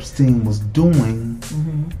Epstein was doing,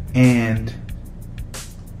 and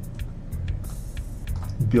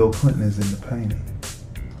Bill Clinton is in the painting.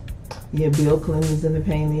 Yeah, Bill Clinton is in the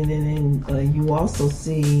painting, and then you also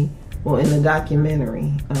see, well, in the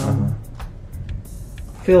documentary,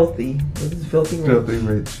 Filthy Rich. Filthy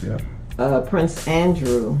Rich, yeah. Prince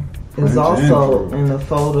Andrew is also in the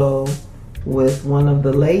photo with one of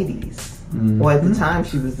the ladies. Well, at the time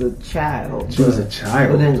she was a child. She was a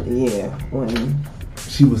child. But then, when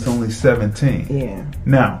she was only 17. Yeah.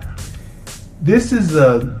 Now, this is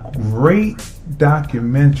a great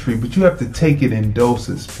documentary, but you have to take it in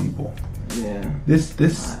doses, people. Yeah.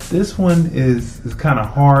 This one is kind of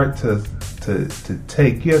hard to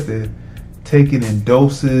take. You have to take it in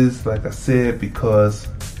doses, like I said, because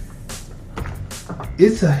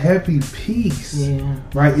it's a heavy piece,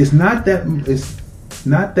 right? It's not that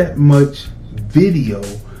much video,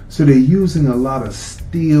 so they're using a lot of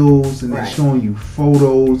stills and they're showing you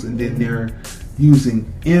photos, and then they're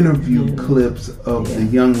using interview clips of the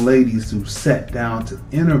young ladies who sat down to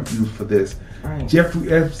interview for this.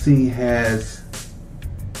 Jeffrey Epstein has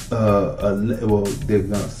well, they're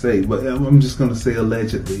gonna say, but I'm just gonna say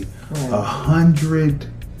allegedly, 100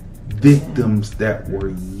 victims that were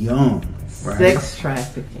young. Right? Sex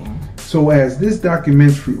trafficking. So as this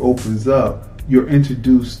documentary opens up, you're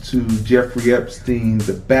introduced to Jeffrey Epstein,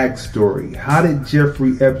 the backstory. How did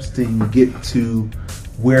Jeffrey Epstein get to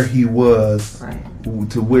where he was,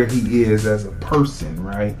 to where he is as a person,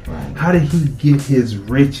 right? How did he get his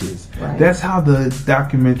riches? That's how the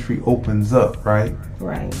documentary opens up, right?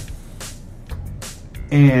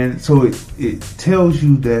 And so it tells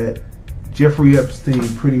you that Jeffrey Epstein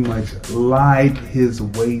pretty much lied his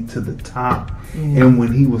way to the top. And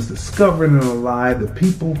when he was discovered in a lie, the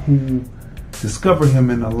people who discovered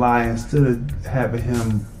him in a lie, instead of having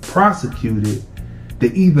him prosecuted, they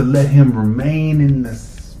either let him remain in the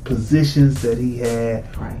positions that he had,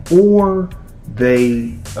 or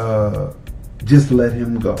they just let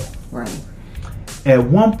him go. At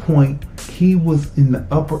one point, he was in the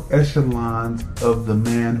upper echelons of the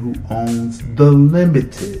man who owns The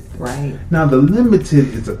Limited. Now, The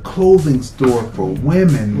Limited is a clothing store for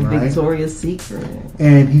women, Victoria's Secret.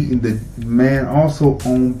 And the man also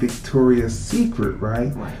owned Victoria's Secret,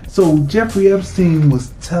 right? So Jeffrey Epstein was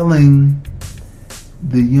telling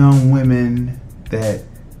the young women that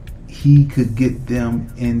he could get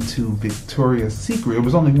them into Victoria's Secret. It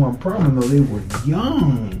was only one problem, though. They were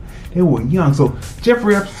young. So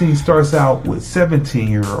Jeffrey Epstein starts out with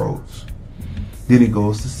 17-year-olds. Then it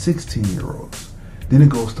goes to 16-year-olds. Then it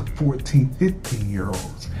goes to 14,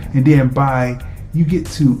 15-year-olds. And then you get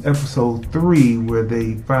to episode 3 where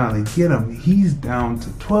they finally get him, he's down to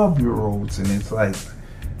 12-year-olds. And it's like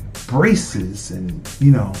braces and,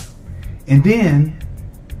 And then,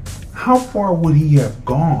 how far would he have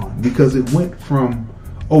gone? Because it went from,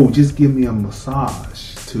 just give me a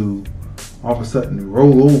massage, to all of a sudden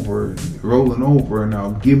rolling over, and now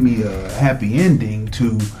give me a happy ending,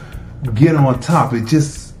 to get on top. It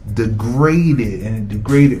just degraded, and it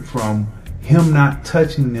degraded from him not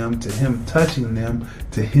touching them to him touching them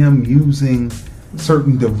to him using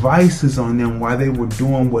certain devices on them while they were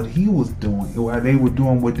doing what he was doing, while they were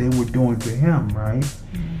doing what they were doing to him, right?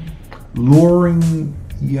 Luring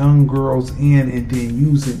young girls in and then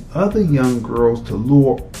using other young girls to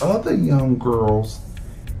lure other young girls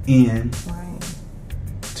in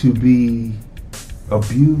to be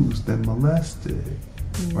abused and molested,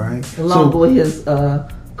 right? Along with his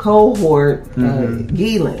cohort,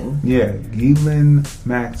 Ghislaine. Yeah, Ghislaine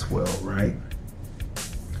Maxwell, right?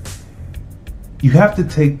 you have to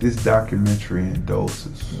take this documentary in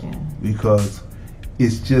doses because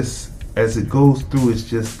it's just, as it goes through, it's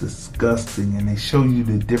just disgusting, and they show you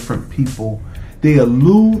the different people. They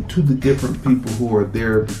allude to the different people who are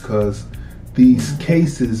there because these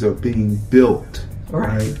cases are being built,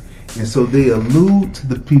 right? And so they allude to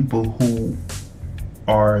the people who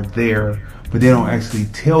are there, but they don't actually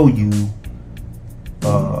tell you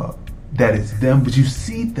that it's them, but you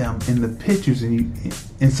see them in the pictures,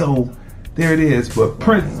 and so there it is. But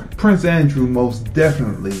Prince Andrew, most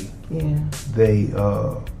definitely, they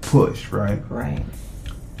push, right? Right.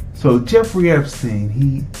 So Jeffrey Epstein,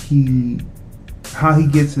 he how he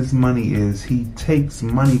gets his money is he takes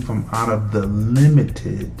money from out of the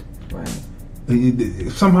limited. Right.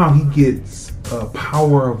 Somehow he gets a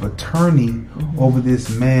power of attorney over this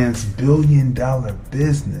man's $1 billion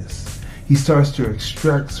business. He starts to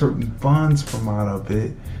extract certain funds from out of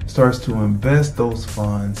it, starts to invest those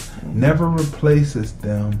funds, never replaces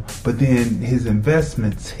them, but then his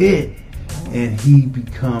investments hit and he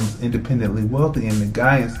becomes independently wealthy, and the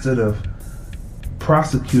guy, instead of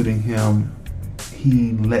prosecuting him,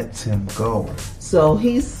 he lets him go. So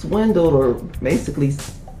he swindled, or basically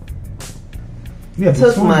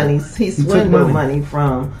took money. He swindled money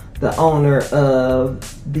from the owner of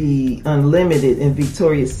the Unlimited and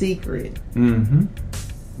Victoria's Secret.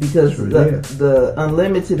 Because the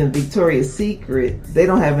Unlimited and Victoria's Secret, they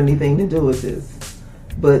don't have anything to do with this.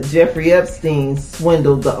 But Jeffrey Epstein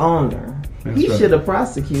swindled the owner. He should have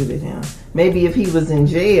prosecuted him. Maybe if he was in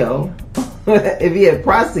jail, if he had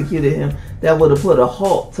prosecuted him, that would have put a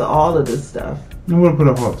halt to all of this stuff. It would have put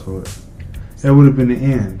a halt to it. That would have been the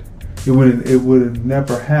end. It would have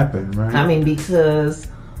never happened, right? I mean, because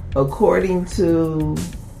according to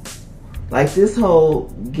like this whole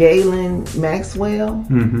Ghislaine Maxwell,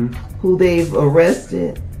 who they've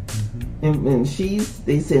arrested, and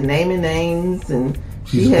they said naming names, and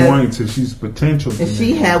she's potential. And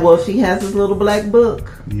she has this little black book,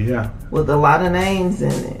 with a lot of names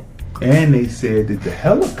in it. And they said that the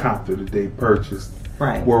helicopter that they purchased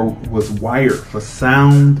was wired for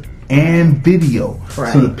sound and video.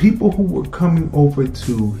 Right. So the people who were coming over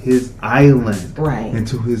to his island and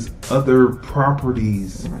to his other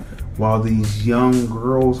properties while these young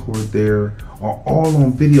girls were there are all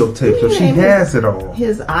on videotape. So she has it all.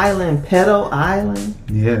 His island, Pedo Island.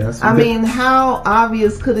 Yeah, that's. I mean, how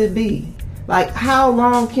obvious could it be? Like, how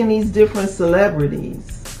long can these different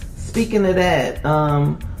celebrities? Speaking of that,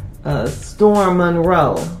 Storm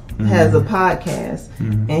Monroe has a podcast,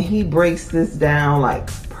 and he breaks this down like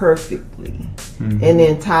perfectly, and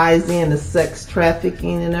then ties in the sex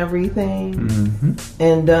trafficking and everything.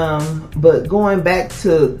 And but going back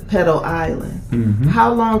to Pedo Island,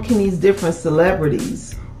 how long can these different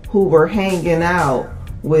celebrities who were hanging out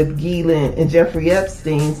with Ghislaine and Jeffrey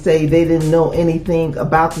Epstein say they didn't know anything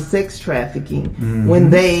about the sex trafficking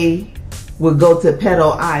when they would go to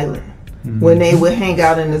Pedo Island? When they would hang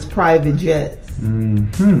out in his private jets.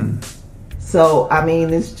 So I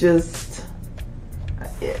mean, it's just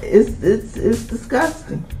it's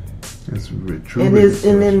disgusting. It's truly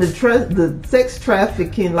and then the sex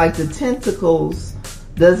trafficking, like the tentacles,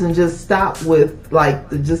 doesn't just stop with like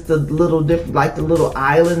just the little different, like the little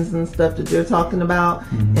islands and stuff that they're talking about,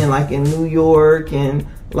 and like in New York, and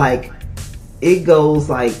like it goes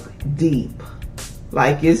like deep.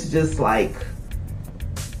 Like it's just like.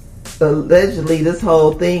 Allegedly, this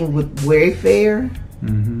whole thing with Wayfair,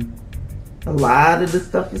 a lot of the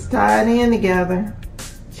stuff is tied in together.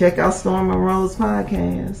 Check out Storm Monroe's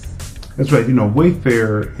podcast. That's right. You know,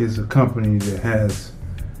 Wayfair is a company that has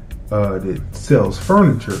that sells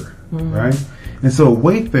furniture, right? And so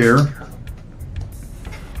Wayfair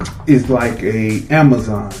is like a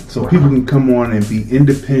Amazon, so people can come on and be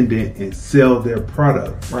independent and sell their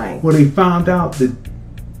product. Right. Well, they found out that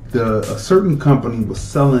a certain company was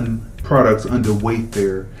selling products under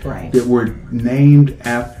Wayfair that were named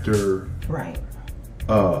after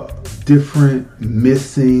different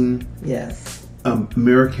missing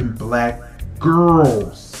American black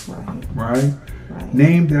girls, right?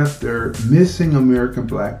 Named after missing American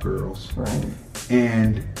black girls,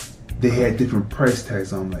 and they had different price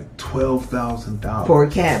tags on, like $12,000 for a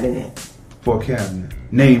cabinet.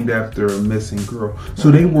 Named after a missing girl.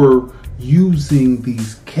 So they were using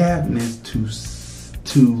these cabinets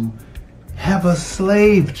to have a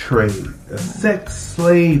slave trade, a sex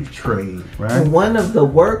slave trade, right? And one of the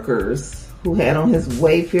workers who had on his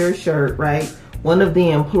Wayfair shirt, right? One of the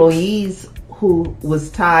employees who was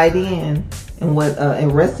tied in and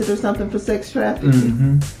arrested or something for sex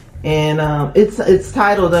trafficking, and it's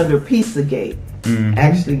titled under Pizzagate.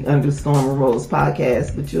 actually under Storm and Rose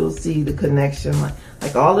podcast, but you'll see the connection.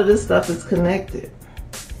 Like all of this stuff is connected.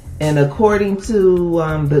 And according to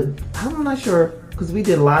I'm not sure, because we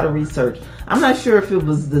did a lot of research. I'm not sure if it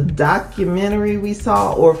was the documentary we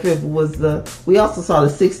saw or if it was we also saw the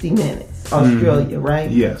 60 Minutes, Australia,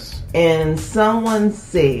 right? Yes. And someone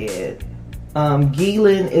said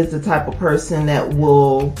Ghislaine is the type of person that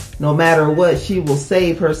will, no matter what, she will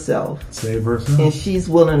save herself. Save herself? And she's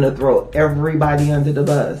willing to throw everybody under the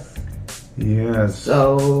bus. Yes.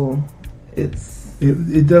 So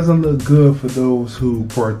it doesn't look good for those who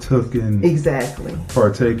partaking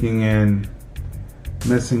in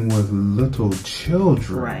messing with little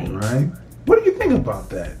children, right? What do you think about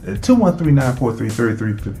that?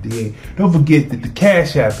 213-943-3358. Don't forget that the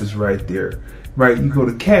Cash App is right there, right? You go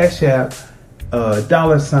to Cash App, $,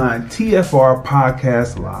 TFR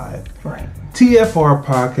Podcast Live. Right. TFR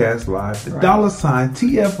Podcast Live, the $,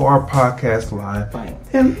 TFR Podcast Live,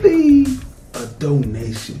 and leave a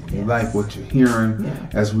donation. You like what you're hearing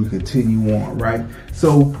as we continue on, right?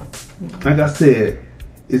 So, like I said,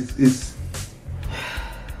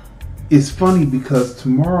 it's funny because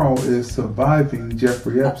tomorrow is Surviving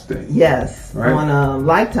Jeffrey Epstein. Yes, right? On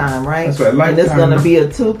Lifetime, right? That's right, Lifetime. And it's going to be a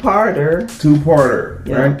two-parter,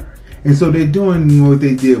 right? And so they're doing what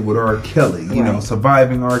they did with R. Kelly, you know,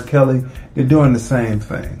 Surviving R. Kelly. They're doing the same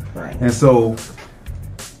thing, right? And so,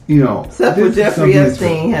 you know, except for Jeffrey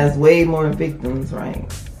Epstein has way more victims,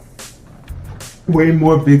 right? Way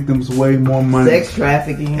more victims, way more money. Sex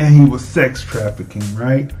trafficking. And he was sex trafficking,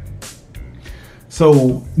 right?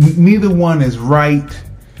 So neither one is right,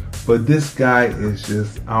 but this guy is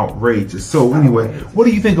just outrageous. So anyway, what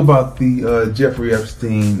do you think about the Jeffrey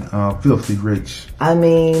Epstein Filthy Rich? I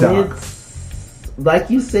mean, doc? It's like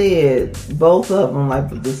you said, both of them, like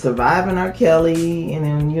the Surviving R. Kelly, and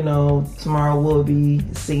then, you know, tomorrow we'll be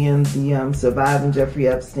seeing the Surviving Jeffrey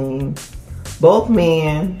Epstein. Both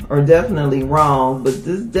men are definitely wrong, but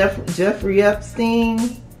this Jeffrey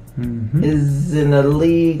Epstein is in a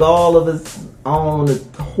league all of his own, a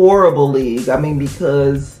horrible league. I mean,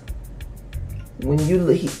 because when you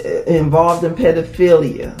involved in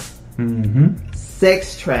pedophilia,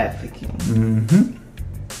 sex trafficking,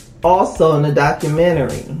 also in the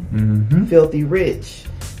documentary Filthy Rich,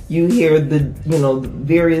 you hear the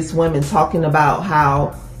various women talking about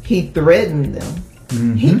how he threatened them.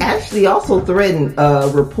 He actually also threatened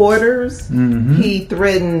reporters. He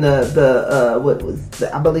threatened I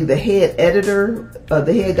believe the head editor,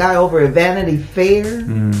 the head guy over at Vanity Fair.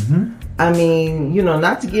 I mean,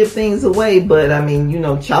 not to give things away, but I mean,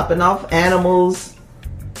 chopping off animals'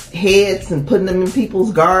 heads and putting them in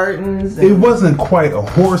people's gardens. It wasn't quite a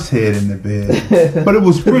horse head in the bed, but it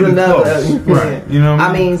was pretty close. Right. You know what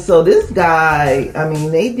I mean? So this guy, I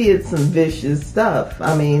mean, they did some vicious stuff.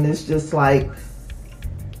 I mean, it's just like,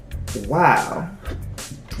 wow.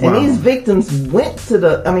 And these victims went to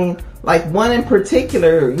like one in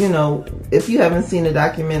particular, if you haven't seen the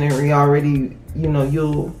documentary already,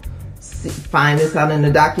 you'll find this out in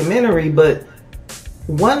the documentary, but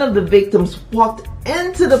one of the victims walked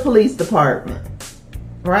into the police department,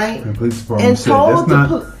 right? The police department and said, told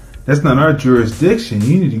that's not our jurisdiction.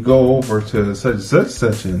 You need to go over to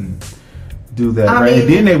such and do that, right? And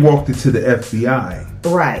then they walked it to the FBI.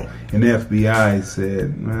 Right. And the FBI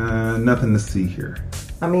said, nothing to see here.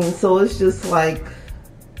 I mean, so it's just like,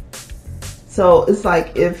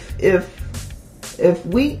 if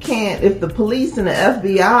the police and the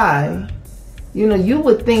FBI, you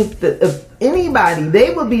would think that if anybody,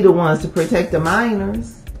 they would be the ones to protect the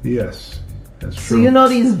minors. Yes, that's true. So,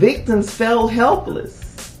 these victims felt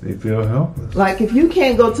helpless. They feel helpless. Like, if you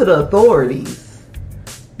can't go to the authorities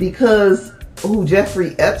because who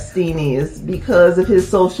Jeffrey Epstein is, because of his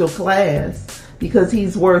social class, because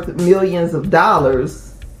he's worth millions of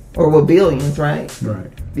dollars, or billions, right?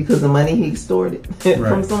 Right. Because of the money he extorted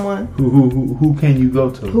from someone. Who can you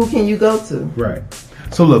go to? Who can you go to? Right.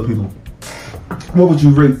 So look, people, what would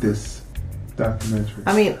you rate this documentary?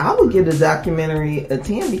 I mean, I would give the documentary a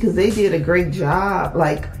 10 because they did a great job.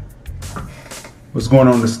 Like, what's going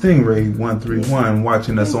on? The Stingray 131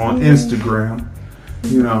 watching us on Instagram.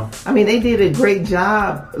 I mean, they did a great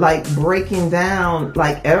job, like, breaking down,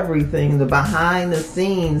 like, everything, the behind the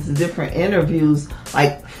scenes, the different interviews,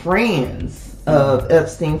 like, friends of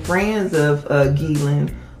Epstein, friends of Ghislaine,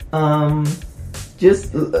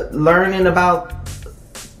 just learning about,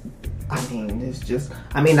 I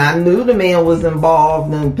knew the man was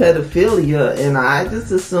involved in pedophilia, and I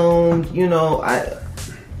just assumed,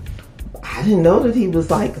 I didn't know that he was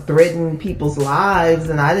like threatening people's lives,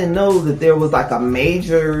 and I didn't know that there was like a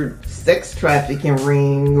major sex trafficking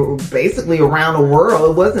ring basically around the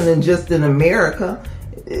world. It wasn't just in America.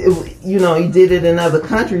 He did it in other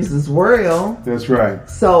countries as well. That's right.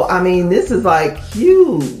 So, I mean, this is like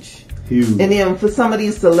huge. Huge. And then for some of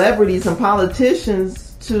these celebrities and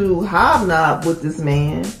politicians to hobnob with this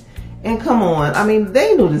man, and come on, I mean,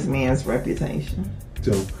 they knew this man's reputation.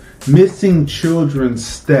 So, missing children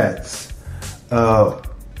stats.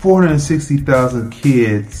 460,000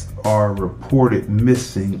 kids are reported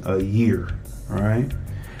missing a year. All right.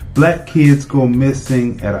 Black kids go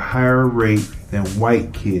missing at a higher rate than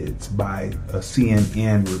white kids by a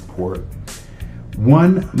CNN report.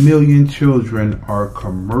 1 million children are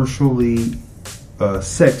commercially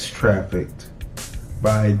sex trafficked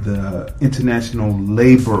by the International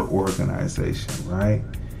Labor Organization, right?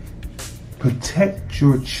 Protect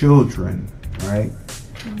your children, right?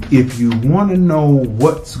 If you want to know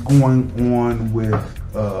what's going on with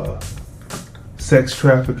sex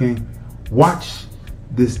trafficking, watch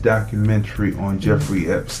this documentary on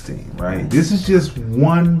Jeffrey Epstein, right? This is just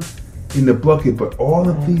one in the bucket, but all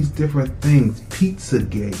of these different things,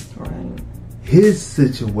 Pizzagate, his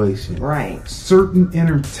situation, certain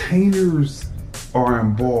entertainers are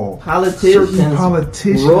involved, certain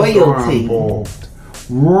politicians are involved,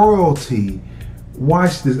 royalty.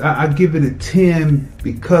 Watch this. I give it a 10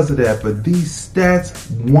 because of that, but these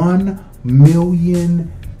stats, 1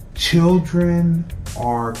 million children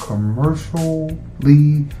are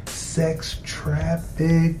commercially sex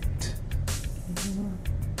trafficked.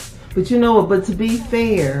 But but to be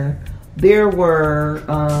fair, there were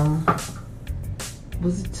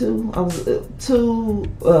was it two? Two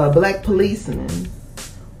black policemen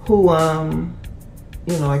who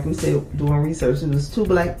like we said doing research. It was 2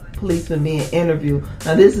 black policemen being interviewed.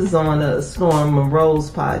 Now this is on Storm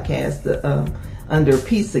Monroe's podcast under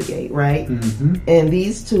Pizzagate, right? Mm-hmm. And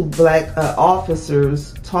these 2 black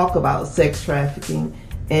officers talk about sex trafficking,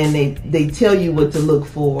 and they tell you what to look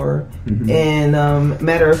for. Mm-hmm. And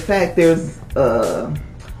matter of fact, there's a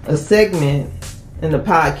segment in the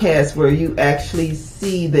podcast where you actually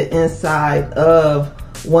see the inside of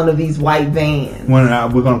one of these white vans.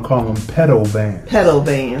 We're going to call them pedo vans. Pedo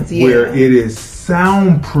vans, yeah. Where it is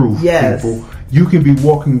soundproof, people. You can be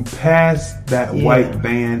walking past that white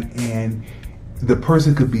van and the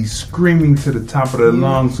person could be screaming to the top of their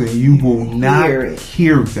lungs and you will not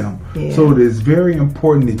hear them. Yeah. So it is very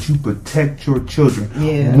important that you protect your children.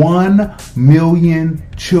 Yeah. 1 million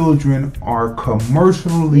children are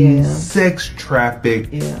commercially sex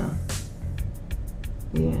trafficked. Yeah.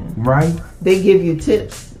 Right? They give you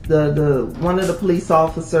tips. The one of the police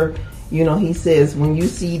officer, he says when you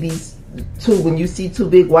see 2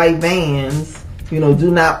 big white vans,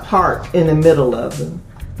 do not park in the middle of them.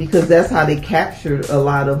 Because that's how they captured a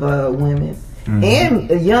lot of women. Mm-hmm. And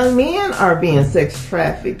young men are being sex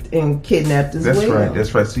trafficked and kidnapped as well.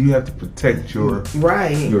 That's right. So you have to protect your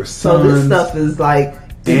your sons. So this stuff is like...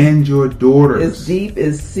 And your daughters. It's deep,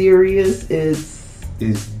 it's serious, it's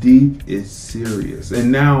deep, it's serious.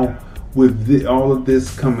 And now, with all of this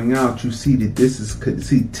coming out, you see that this is...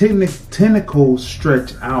 tentacles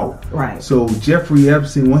stretch out. Right. So Jeffrey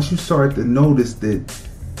Epstein, once you start to notice that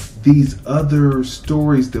these other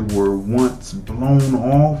stories that were once blown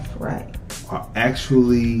off are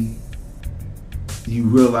actually, you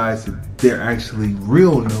realize that they're actually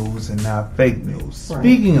real news and not fake news. Right.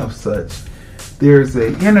 Speaking of such, there's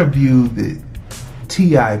an interview that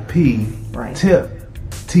T.I.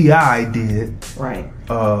 did,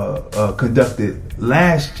 conducted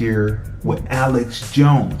last year with Alex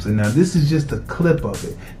Jones. And now this is just a clip of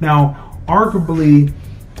it. Now, arguably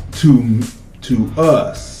to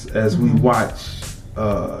us, as we watch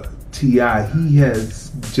T.I., he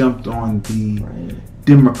has jumped on the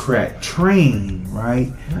Democrat train,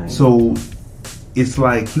 right? So it's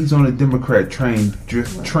like he's on a Democrat train,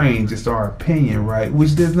 just our opinion, right?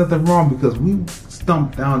 Which there's nothing wrong because we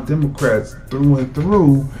stumped down Democrats through and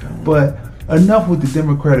through, but enough with the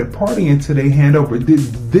Democratic Party until they hand over.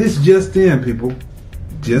 This just in, people.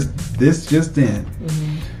 This just in.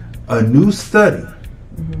 Mm-hmm. A new study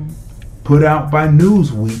put out by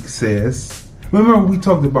Newsweek says, remember we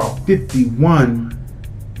talked about 51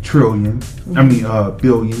 trillion,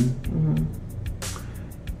 billion. Mm-hmm.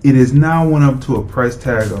 It is now went up to a price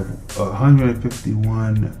tag of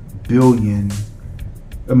 151 million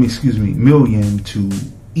to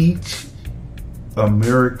each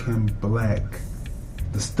American black.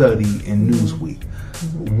 The study in Newsweek.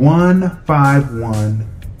 151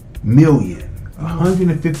 million.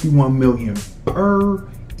 151 million per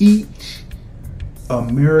each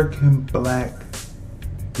American black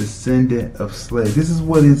descendant of slaves. This is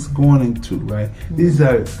what it's going into, right? This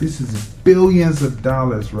is billions of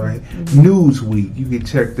dollars, right? Newsweek, you can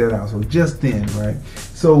check that out. So just then, right?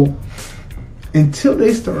 So until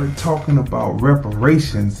they started talking about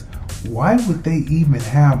reparations, why would they even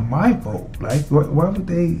have my vote? Like, why would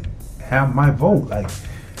they have my vote? Like,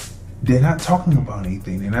 they're not talking about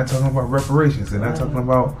anything. They're not talking about reparations. They're not talking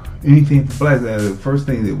about anything for blacks. The first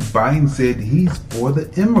thing that Biden said, he's for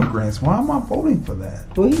the immigrants. Why am I voting for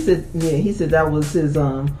that? Well, he said that was his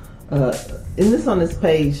and this on his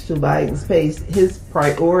page, to Biden's page, his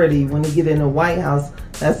priority when he get in the White House.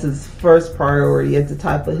 That's his first priority at the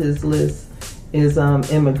top of his list is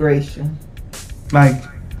immigration. Like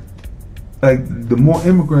the more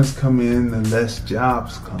immigrants come in, the less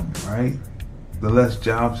jobs come, right? The less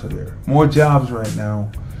jobs are there. More jobs right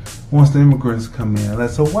now once the immigrants come in.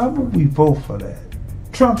 So why would we vote for that?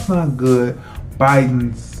 Trump's not good.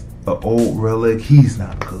 Biden's an old relic. He's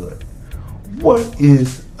not good. What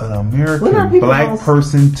is an American black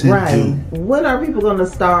person to do? When are people going to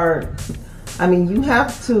start? I mean, you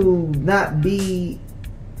have to not be.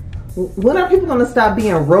 When are people going to stop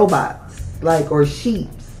being robots, or sheep,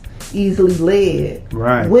 easily led?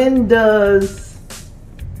 Right. When does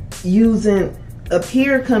using a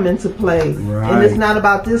peer come into play? Right. And it's not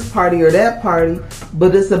about this party or that party,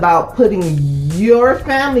 but it's about putting your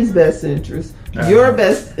family's best interest, your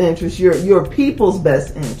best interest, your people's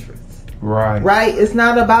best interest. Right. Right? It's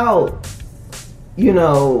not about,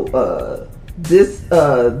 this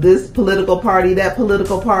political party, that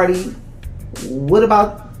political party. What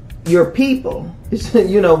about your people?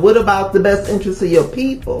 What about the best interests of your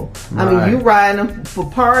people? Right. I mean, you riding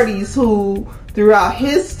for parties who, throughout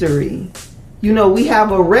history, we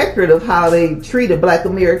have a record of how they treated black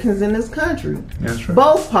Americans in this country. That's right.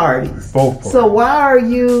 Both parties. So why are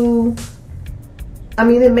you... I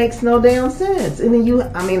mean, it makes no damn sense. And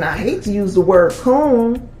then I hate to use the word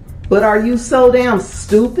coon, but are you so damn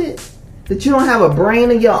stupid that you don't have a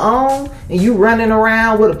brain of your own and you running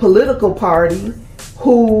around with a political party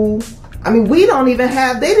who... we don't even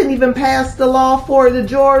have... They didn't even pass the law for the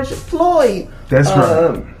George Floyd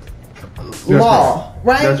law.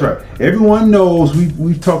 Right. That's right. Everyone knows,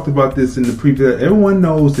 we've talked about this in the previous, everyone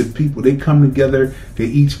knows that people, they come together, they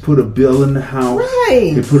each put a bill in the House,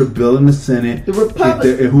 right. They put a bill in the Senate,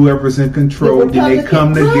 the whoever's in control, then they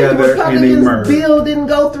come together and they merge. The bill didn't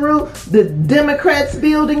go through, the Democrats'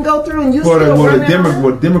 bill didn't go through, and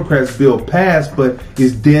the Democrats' bill passed, but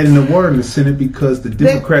it's dead in the water in the Senate because the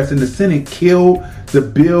Democrats in the Senate killed the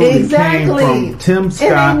bill that came from Tim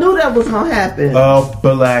Scott. And they knew that was going to happen. A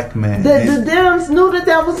black man. The Dems knew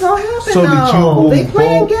that was going to happen. So they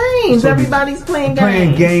playing games. Everybody's playing games.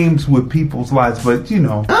 Playing games with people's lives, but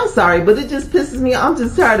I'm sorry, but it just pisses me off. I'm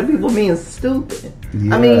just tired of people being stupid.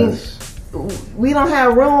 Yes. We don't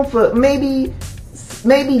have room for maybe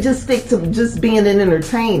just stick to just being an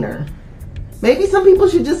entertainer. Maybe some people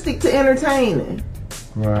should just stick to entertaining.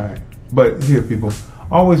 Right. But here, people,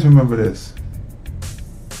 always remember this.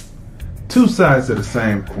 Two sides of the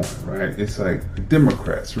same coin, right? It's like the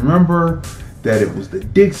Democrats. Remember that it was the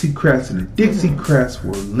Dixiecrats, and the Dixiecrats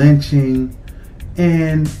were lynching,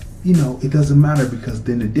 and it doesn't matter because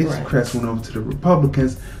then the Dixiecrats went over to the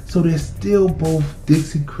Republicans, so they're still both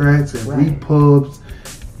Dixiecrats and Repubs.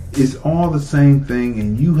 It's all the same thing,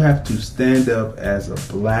 and you have to stand up as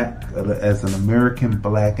an American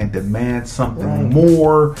black, and demand something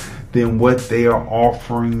more than what they are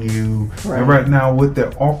offering you. Right. And right now, what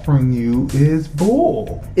they're offering you is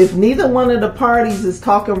bull. If neither one of the parties is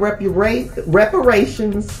talking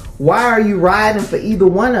reparations, why are you riding for either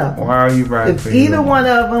one of them? Why are you riding for either one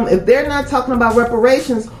of them? If they're not talking about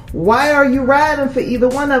reparations, why are you riding for either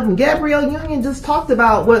one of them? Gabrielle Union just talked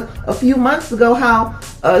about a few months ago how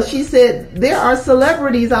she said there are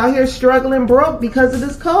celebrities out here struggling broke because of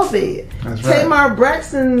this COVID. That's right. Tamar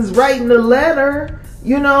Braxton's writing a letter,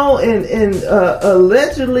 and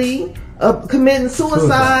allegedly committing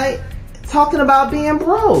suicide, talking about being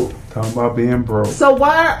broke. So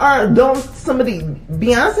why don't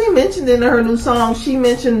Beyonce mentioned in her new song, she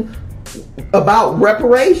mentioned about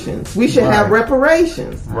reparations. We should have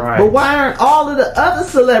reparations. Right. But why aren't all of the other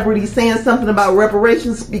celebrities saying something about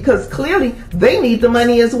reparations? Because clearly they need the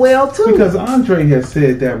money as well too. Because Andre has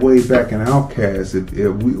said that way back in Outkast.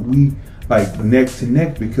 If we like neck to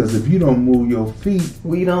neck, because if you don't move your feet,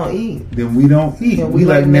 we don't eat. Then we don't eat. We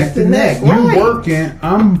like neck to neck. You working,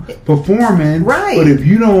 I'm performing. Right. But if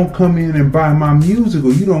you don't come in and buy my music,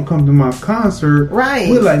 or you don't come to my concert,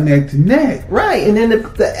 we're like neck to neck. Right. And then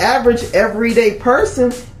if the average everyday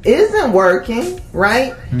person isn't working,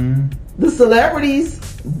 right? Mm-hmm. The celebrities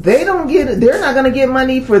they don't get it. They're not going to get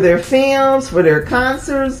money for their films, for their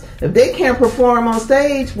concerts. If they can't perform on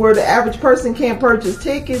stage where the average person can't purchase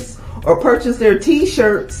tickets or purchase their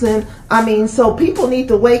t-shirts. And I mean, so people need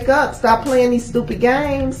to wake up, stop playing these stupid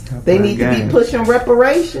games. They need to be pushing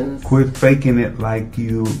reparations. Quit faking it like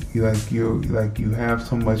you have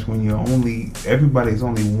so much when everybody's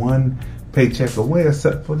only one paycheck away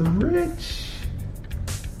except for the rich.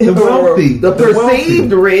 The wealthy. The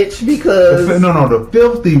perceived rich, because... the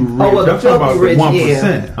filthy rich. Oh, the I'm talking about rich, the 1%.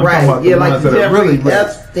 yeah. I'm talking about the ones that are really rich.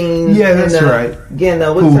 Epstein. Yeah, that's right.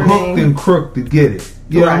 What's who her hooked name? and crooked to get it.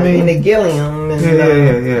 You know what I mean? And the Gilliam and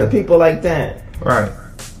the people like that. Right.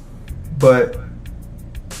 But,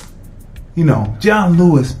 John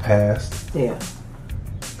Lewis passed. Yeah.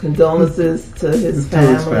 Condolences to his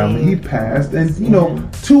family. He passed. And,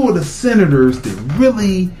 two of the senators that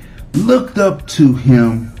really looked up to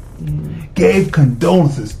him gave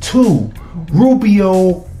condolences to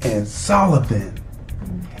Rubio and Sullivan.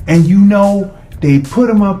 And they put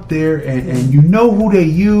him up there, and you know who they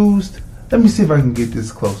used? Let me see if I can get this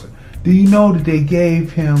closer. Do you know that they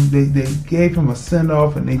gave him a send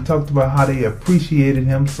off, and they talked about how they appreciated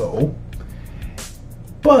him so?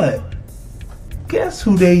 But guess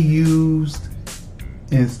who they used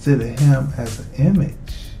instead of him as an image?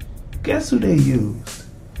 Guess who they used?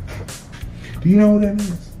 Do you know who that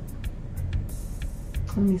is?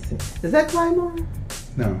 Let me see. Is that Clyburn?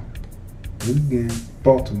 No. Again,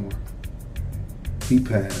 Baltimore. He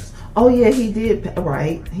passed. Oh yeah, he did.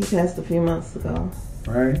 Right, he passed a few months ago.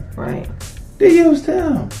 Right. They used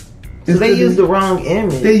him. So they used the wrong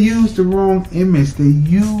image. They used the wrong image. They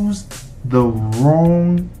used the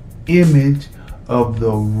wrong image of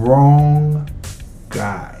the wrong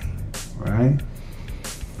guy. Right.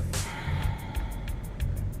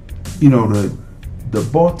 The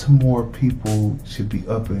Baltimore people should be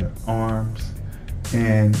up in arms,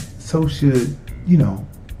 and so should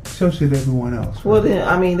everyone else. Right? Well,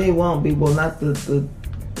 then, they won't be. Well, not the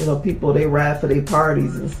people, they ride for their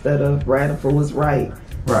parties instead of riding for what's right.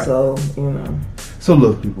 Right. So, So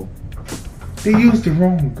look, people, they used the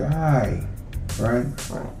wrong guy, right?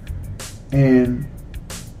 Right. And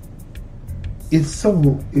it's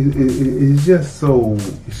just so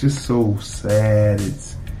sad.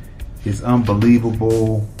 It's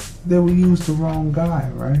unbelievable that we used the wrong guy,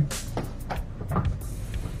 right?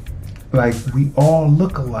 Like, we all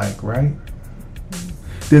look alike, right?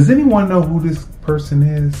 Does anyone know who this person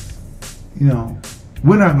is?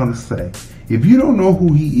 We're not going to say. If you don't know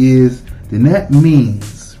who he is, then that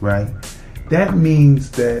means, right? That means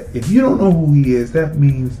that if you don't know who he is, that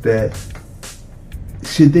means that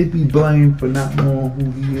should they be blamed for not knowing who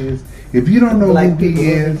he is? If you don't know who he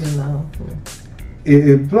is,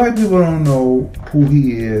 if black people don't know who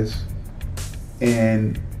he is,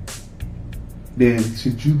 and then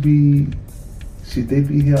should they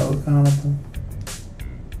be held accountable?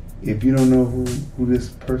 If you don't know who this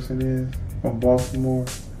person is from Baltimore,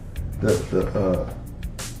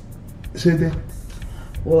 should they?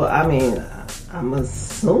 Well, I'm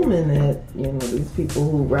assuming that these people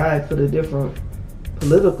who ride for the different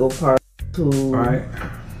political parties who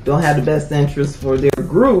don't have the best interest for their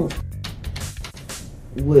group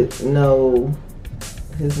would know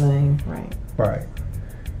his name, right? Right.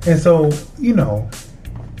 And so,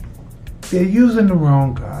 they're using the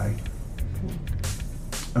wrong guy.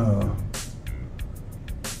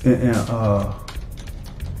 They're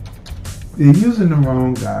using the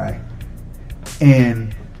wrong guy,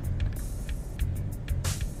 and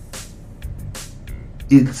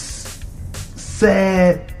it's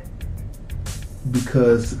sad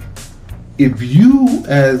because if you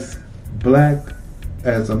as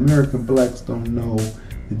American blacks don't know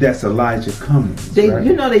that that's Elijah Cummings,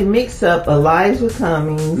 they mix up Elijah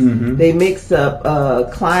Cummings, mm-hmm. they mix up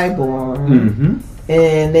Clyburn, mm-hmm.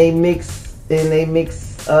 and they mix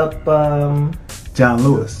up John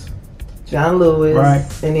Lewis, right?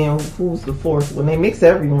 And then who's the fourth one? They mix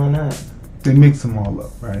everyone up. They mix them all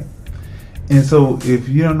up, right? And so if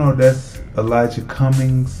you don't know that's Elijah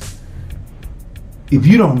Cummings, if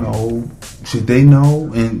you don't know, should they know?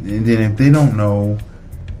 And then if they don't know,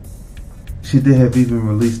 should they have even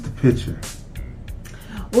released the picture?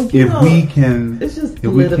 Well, if we can, things.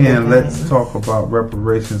 Let's talk about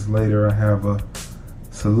reparations later. I have a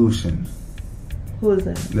solution. Who is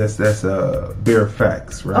that? That's Bear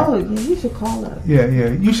Facts, right? Oh, yeah, you should call up. Yeah,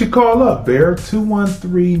 you should call up, Bear,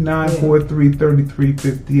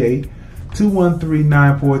 213-943-3358.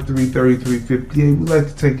 213-943-3358. We'd like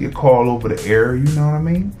to take your call over the air, you know what I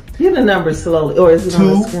mean? Hear the number slowly, or is it on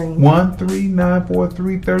the screen?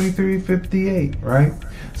 213-943-3358, right?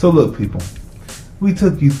 So look, people, we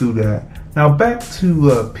took you through that. Now back to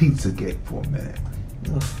Pizzagate for a minute.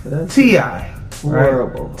 T.I.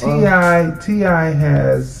 Horrible. Right? T.I.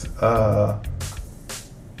 has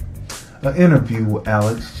an interview with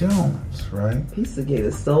Alex Jones, right? Pizzagate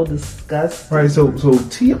is so disgusting. Right. So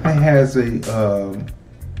T.I. has an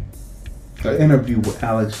interview with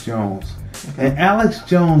Alex Jones, and Alex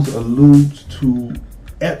Jones alludes to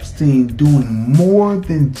Epstein doing more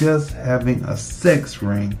than just having a sex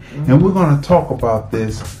ring, and we're going to talk about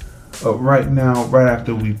this right now, right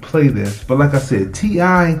after we play this. But like I said,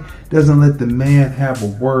 T.I. doesn't let the man have a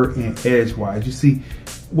word in edgewise. You see,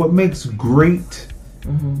 what makes great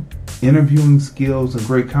interviewing skills and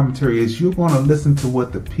great commentary is you're going to listen to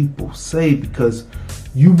what the people say, because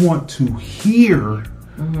you want to hear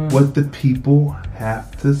what the people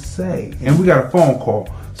have to say. And we got a phone call,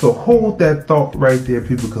 so hold that thought right there,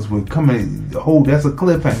 people, because we're coming. That's a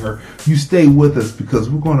cliffhanger. You stay with us, because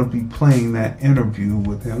we're going to be playing that interview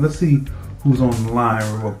with him. Let's see who's on the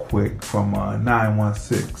line real quick from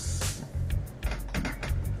 916.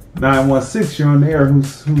 916, you're on the air.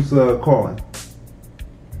 Who's calling?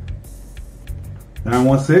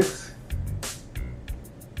 916?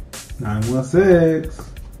 916.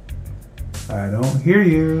 I don't hear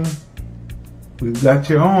you. We've got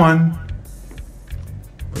you on,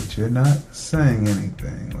 but you're not saying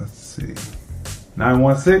anything. Let's see.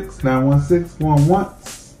 916, 916 going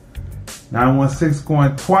once. 916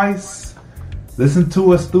 going twice. Listen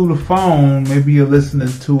to us through the phone. Maybe you're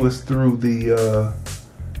listening to us through the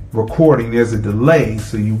recording. There's a delay,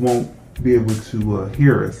 so you won't be able to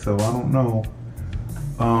hear it. So I don't know.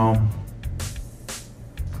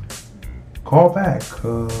 Call back,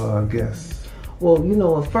 I guess.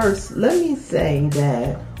 Well, first, let me say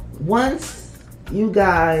that once you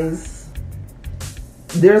guys,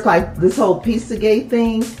 there's like this whole Pizzagate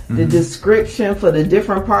thing, the description for the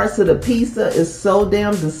different parts of the pizza is so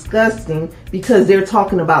damn disgusting, because they're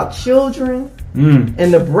talking about children,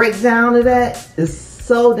 and the breakdown of that is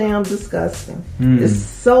so damn disgusting. It's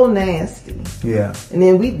so nasty. Yeah. And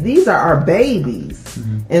then these are our babies.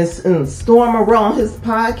 And Stormer on his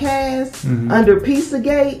podcast under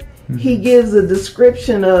Pizzagate, he gives a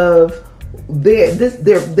description of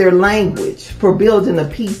their language for building a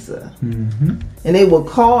pizza. And they will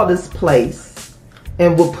call this place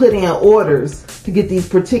and will put in orders to get these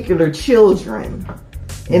particular children.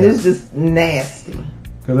 And it's just nasty.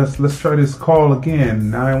 Okay, let's try this call again.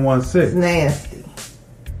 916. It's nasty.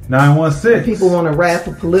 916. People want to rap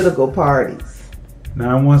for political parties.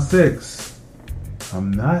 916.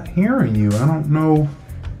 I'm not hearing you. I don't know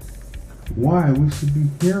why we should be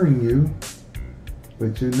hearing you,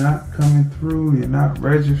 but you're not coming through. You're not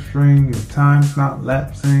registering. Your time's not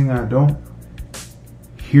lapsing. I don't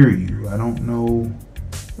hear you. I don't know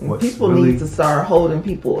what people really... need to start holding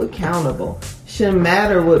people accountable. Shouldn't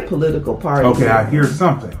matter what political party. Okay, I hear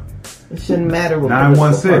something. It shouldn't matter what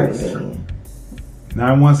 916. political party.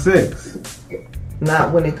 916.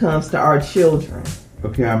 Not when it comes to our children.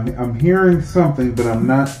 Okay, I'm hearing something, but I'm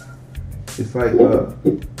not. It's like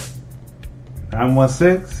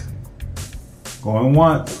 916. Going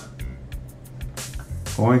once.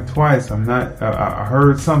 Going twice. I'm not. I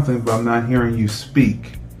heard something, but I'm not hearing you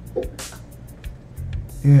speak.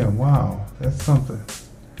 Yeah, wow, that's something.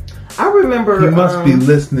 I remember. He must be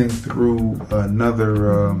listening through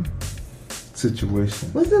another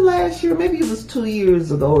situation. Was it last year? Maybe it was 2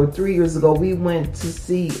 years ago or 3 years ago. We went to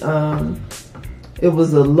see. It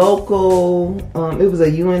was a local. It was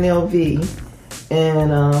a UNLV,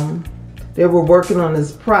 and they were working on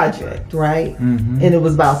this project, right? And it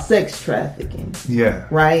was about sex trafficking. Yeah.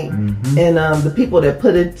 Right. And the people that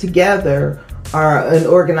put it together are an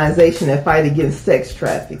organization that fight against sex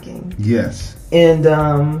trafficking. Yes. And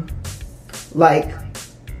like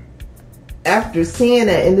after seeing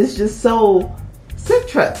that, and it's just so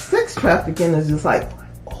sex trafficking is just like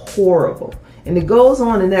horrible, and it goes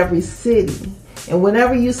on in every city. And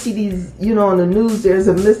whenever you see these, on the news, there's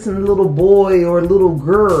a missing little boy or little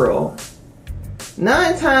girl,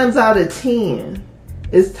 9 times out of 10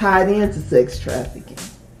 is tied into sex trafficking.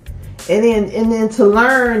 And then to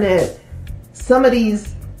learn that some of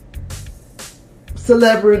these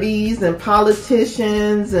celebrities and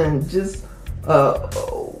politicians and just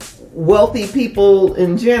wealthy people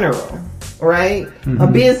in general, right?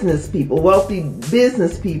 Business people, wealthy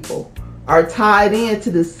business people are tied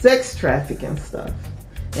into this sex trafficking stuff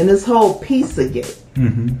and this whole Pizzagate.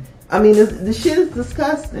 I mean, the shit is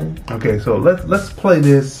disgusting. Okay, so let's play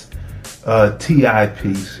this T.I.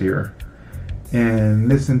 piece here and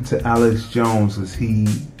listen to Alex Jones as he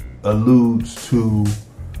alludes to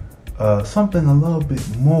something a little bit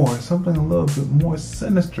more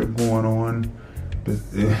sinister going on But,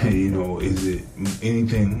 is it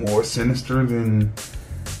anything more sinister than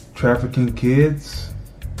trafficking kids?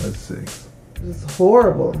 Let's see. It's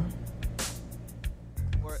horrible.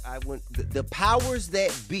 The powers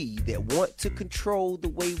that be that want to control the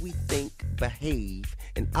way we think, behave,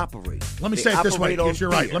 and operate. Let me say it this way. Yes, you're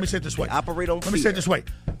right. Let me say it this way. Operate on Let me say it this way.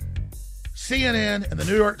 CNN and the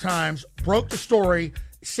New York Times broke the story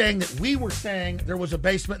saying that we were saying there was a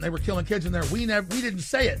basement and they were killing kids in there. We didn't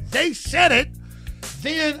say it. They said it.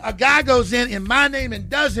 Then a guy goes in my name and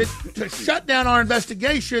does it to shut down our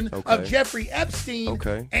investigation of Jeffrey Epstein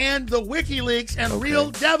and the WikiLeaks and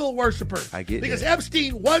real devil worshippers. I get because that.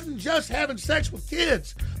 Epstein wasn't just having sex with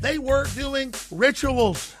kids. They were doing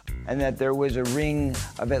rituals. And that there was a ring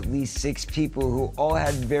of at least 6 people who all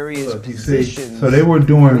had various Look, positions. so they were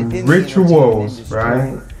doing within the rituals, entertainment right?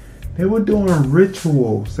 industry. They were doing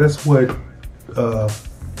rituals. That's what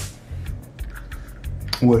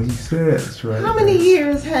he says, right? How many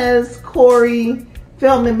years has Corey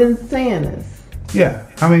Feldman been saying this? Yeah,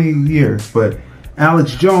 how many years? But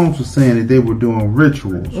Alex Jones was saying that they were doing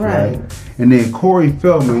rituals, right? And then Corey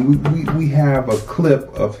Feldman, we have a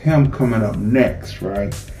clip of him coming up next,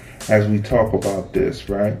 right? As we talk about this,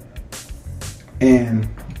 right? And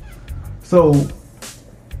so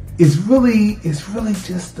it's really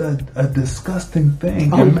just a disgusting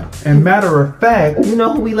thing. And matter of fact, you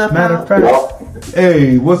know who we left out? Matter of fact,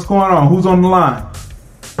 hey, what's going on? Who's on the line?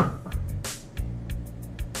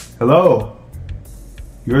 Hello.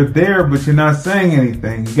 You're there, but you're not saying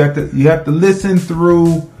anything. You have to listen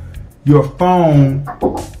through your phone.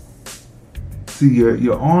 See,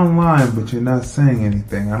 you're online, but you're not saying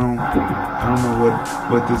anything. I don't know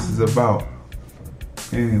what this is about.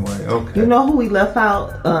 Anyway, okay. You know who we left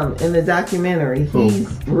out in the documentary?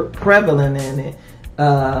 He's prevalent in it.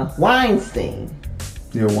 Weinstein.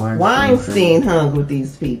 Yeah, Weinstein hung with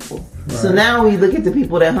these people. Right. So now we look at the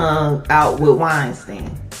people that hung out with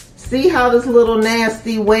Weinstein. See how this little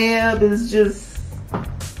nasty web is just...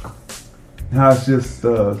 How it's just...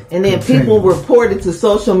 and then people report it to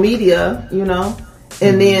social media,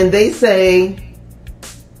 and then they say,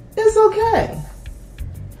 it's okay.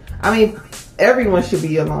 I mean... Everyone should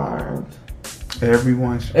be alarmed.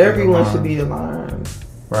 Everyone should be alarmed.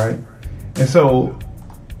 Right? And so,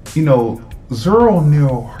 Zora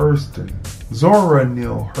Neale Hurston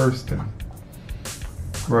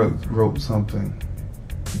wrote something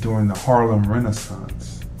during the Harlem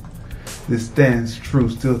Renaissance. This stands true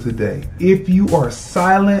still today. If you are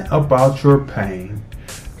silent about your pain,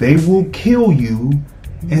 they will kill you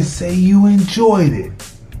and say you enjoyed it.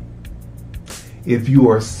 If you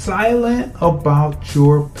are silent about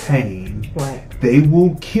your pain, they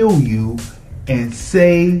will kill you and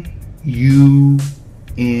say you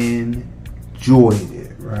enjoyed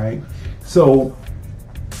it, right? So,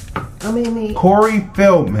 Corey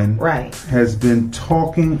Feldman has been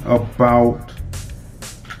talking about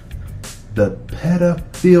the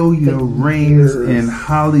pedophilia rings in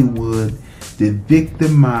Hollywood that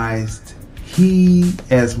victimized he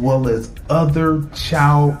as well as other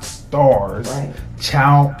child stars,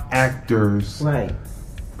 child actors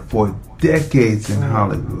for decades in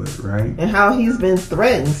Hollywood, right? And how he's been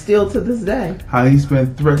threatened still to this day. How he's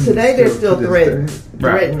been threatened. Today they're still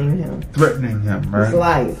threatening him. Threatening him,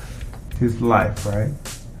 right? His life, right?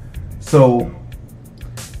 So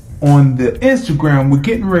on the Instagram, we're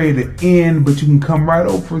getting ready to end, but you can come right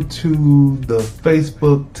over to the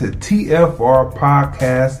Facebook to TFR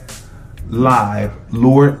Podcast Live,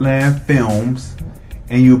 Lordland Films,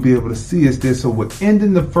 and you'll be able to see us there. So we're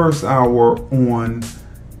ending the first hour on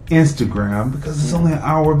Instagram because it's only an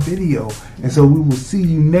hour video. And so we will see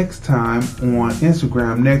you next time on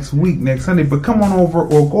Instagram next week, next Sunday. But come on over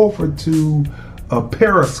or go over to a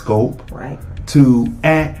Periscope to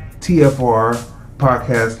 @TFR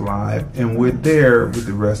Podcast Live, and we're there with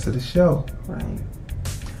the rest of the show.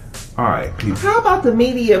 All right, people. How about the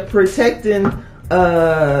media protecting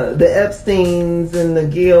the Epsteins and the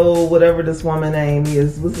Gil, whatever this woman name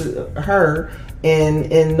is, was it her,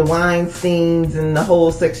 and the Weinsteins and the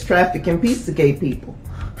whole sex trafficking Pizzagate people?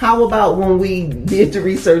 How about when we did the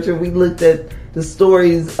research and we looked at the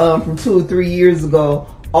stories from 2 or 3 years ago,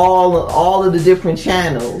 all of the different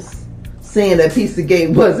channels saying that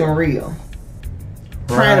Pizzagate wasn't real,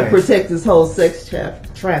 trying to protect this whole sex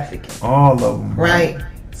trafficking, all of them, right?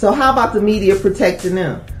 So how about the media protecting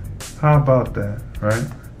them? How about that, right?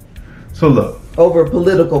 So look, over a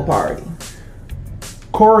political party.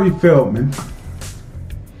 Corey Feldman,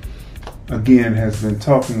 again, has been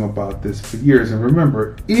talking about this for years. And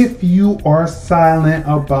remember, if you are silent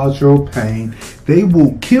about your pain, they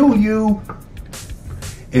will kill you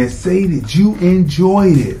and say that you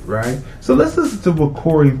enjoyed it, right? So let's listen to what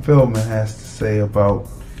Corey Feldman has to say about,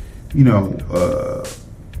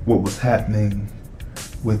 what was happening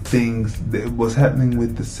with things that was happening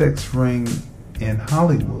with the sex ring in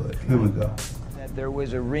Hollywood. Here we go. There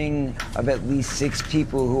was a ring of at least 6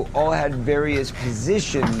 people who all had various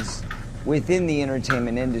positions within the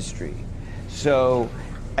entertainment industry. So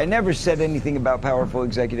I never said anything about powerful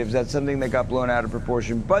executives. That's something that got blown out of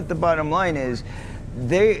proportion. But the bottom line is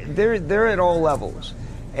they're at all levels.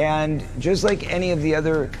 And just like any of the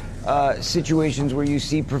other situations where you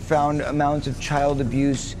see profound amounts of child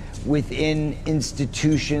abuse within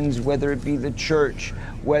institutions, whether it be the church,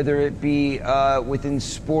 whether it be within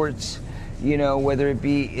sports, whether it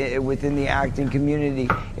be within the acting community,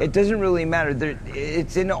 it doesn't really matter.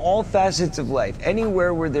 It's in all facets of life.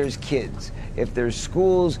 Anywhere where there's kids, if there's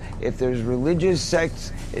schools, if there's religious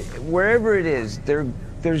sects, wherever it is,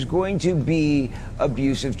 there's going to be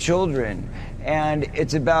abuse of children. And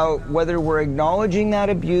it's about whether we're acknowledging that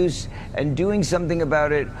abuse and doing something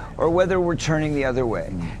about it, or whether we're turning the other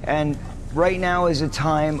way. And right now is a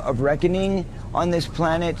time of reckoning on this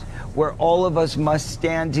planet where all of us must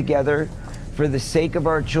stand together for the sake of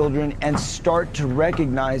our children and start to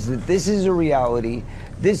recognize that this is a reality,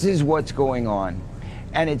 this is what's going on.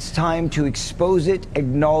 And it's time to expose it,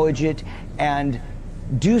 acknowledge it, and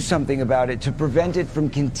do something about it to prevent it from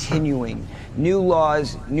continuing. New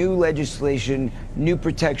laws, new legislation, new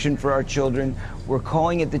protection for our children. We're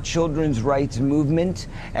calling it the Children's Rights Movement,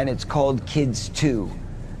 and it's called Kids 2.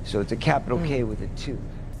 So it's a capital K with a 2.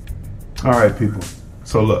 All right, people.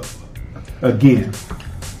 So look, again,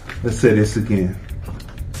 let's say this again.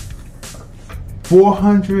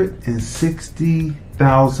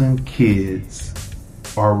 460,000 kids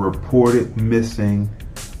are reported missing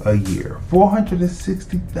a year.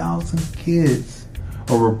 460,000 kids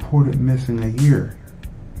are reported missing a year.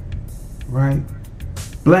 Right?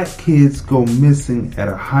 Black kids go missing at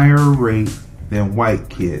a higher rate than white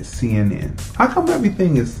kids, CNN. How come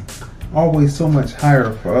everything is always so much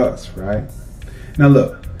higher for us, right? Now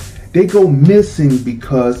look, they go missing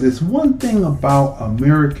because it's one thing about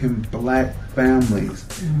American black families.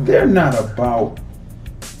 They're not about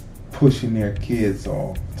pushing their kids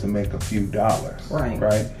off to make a few dollars,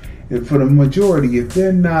 right? And for the majority, if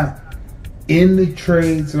they're not in the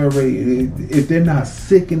trades already, if they're not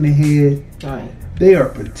sick in the head, they are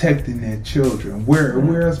protecting their children.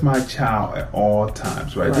 Where's my child at all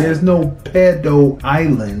times, right? There's no pedo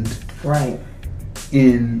island,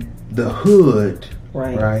 in the hood,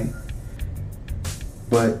 right?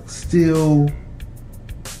 But still,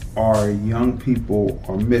 our young people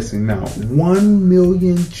are missing. Now, 1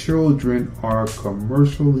 million children are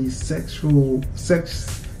commercially sex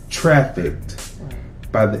trafficked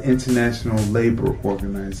by the International Labor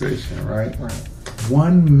Organization, right?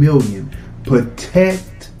 1 million.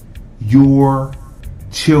 Protect your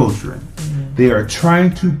children. They are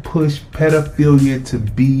trying to push pedophilia to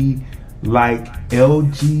be like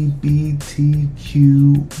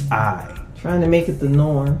LGBTQI. Trying to make it the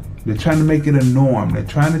norm. They're trying to make it a norm. They're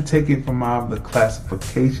trying to take it from out of the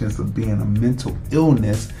classifications of being a mental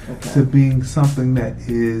illness to being something that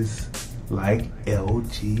is like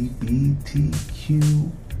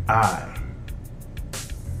LGBTQI.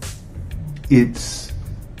 It's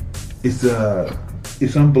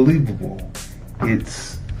unbelievable.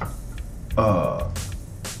 It's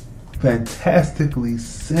fantastically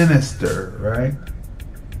sinister, right?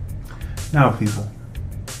 Now, people,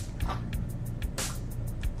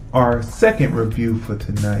 our second review for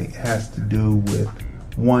tonight has to do with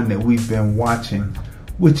one that we've been watching,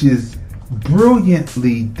 which is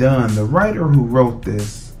brilliantly done. The writer who wrote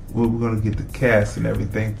this, we're going to get the cast and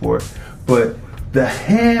everything for it, but The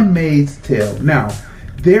Handmaid's Tale. Now,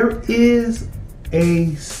 there is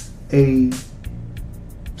a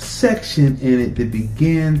section in it that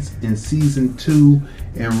begins in season 2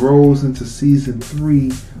 and rolls into season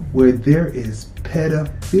 3 where there is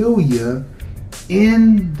pedophilia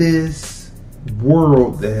in this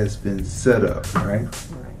world that has been set up, right?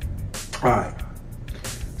 Alright.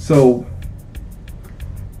 So,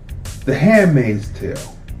 The Handmaid's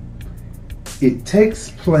Tale. It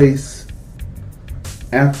takes place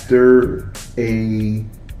after a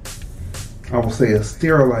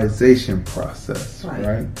sterilization process,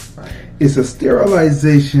 right? It's a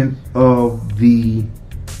sterilization of the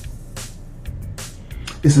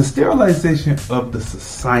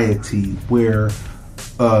society where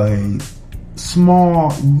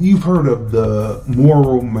you've heard of the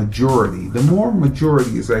moral majority. The moral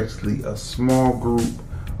majority is actually a small group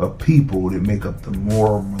of people that make up the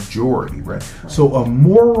moral majority, right? So a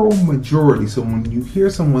moral majority, so when you hear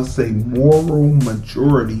someone say moral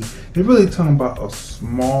majority, they're really talking about a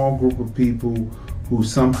small group of people who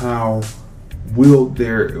somehow will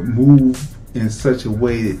move in such a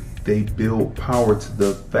way that they build power to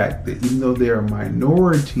the fact that even though they're a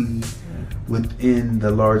minority within the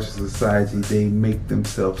larger society, they make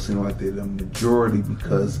themselves seem like they're the majority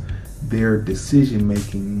because their decision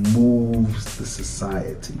making moves the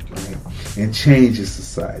society, right? And changes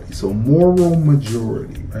society. So moral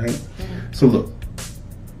majority, right? So look,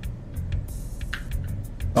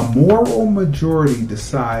 a moral majority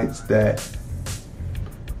decides that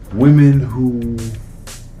women who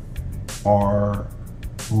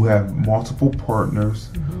have multiple partners,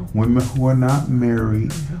 women who are not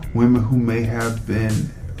married, women who may have been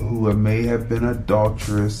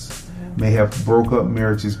adulterous, may have broke up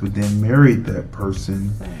marriages but then married that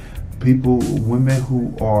person, women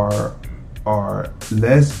who are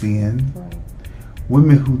lesbian,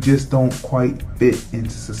 women who just don't quite fit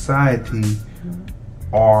into society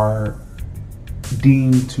are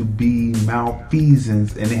deemed to be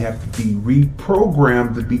malfeasance, and they have to be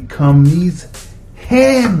reprogrammed to become these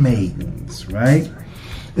handmaidens, right?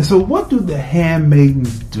 And so what do the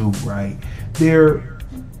handmaidens do, right? They're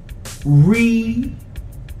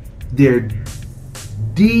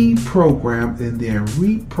deprogrammed and they're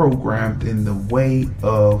reprogrammed in the way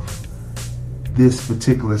of this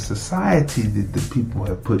particular society that the people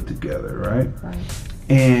have put together, right?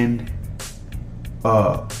 And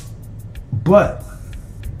but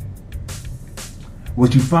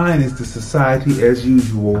what you find is the society, as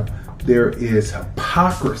usual, there is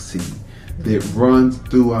hypocrisy that runs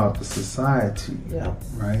throughout the society,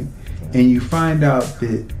 right? And you find out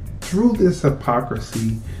that through this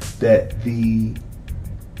hypocrisy that the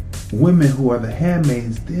women who are the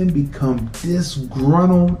handmaids then become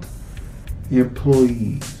disgruntled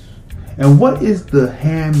employees. And what is the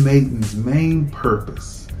handmaiden's main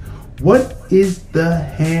purpose? What is the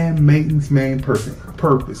handmaiden's main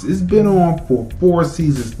purpose? It's been on for 4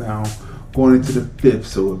 seasons now, going into the 5th.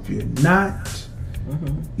 So if you're not,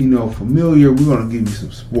 familiar, we're going to give you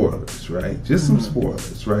some spoilers, right? Just some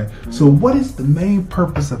spoilers, right? So what is the main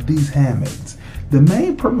purpose of these handmaidens? The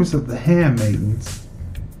main purpose of the handmaidens,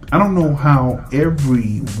 I don't know how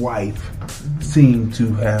every wife seemed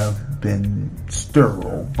to have been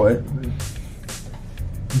sterile, but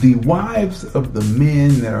the wives of the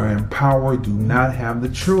men that are in power do not have the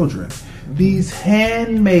children. These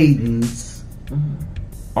handmaidens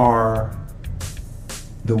are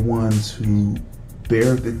the ones who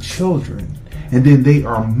bear the children, and then they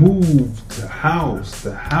are moved to house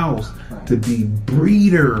to house to be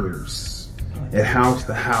breeders at house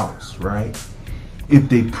to house, right? If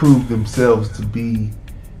they prove themselves to be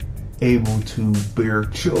able to bear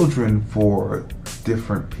children for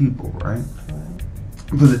different people, right?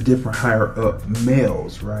 For the different higher up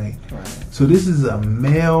males, right? So this is a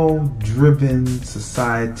male driven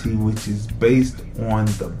society which is based on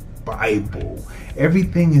the Bible.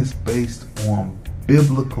 Everything is based on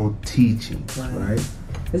biblical teachings, right?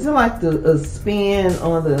 Is it like a spin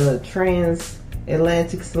on the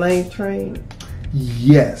transatlantic slave trade?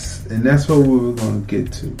 Yes, and that's what we were going to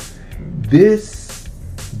get to.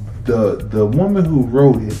 The woman who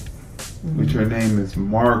wrote it, which her name is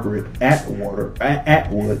Margaret Atwood,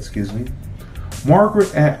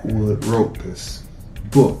 Margaret Atwood wrote this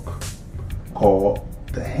book called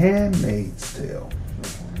The Handmaid's Tale.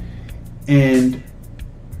 And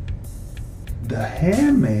The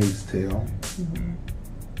Handmaid's Tale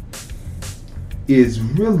is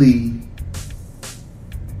really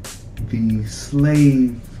the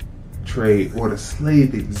slave trade or the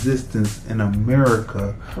slave existence in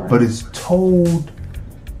America, but it's told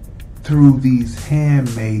through these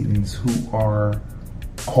handmaidens who are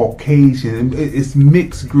Caucasian. It's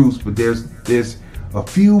mixed groups, but there's a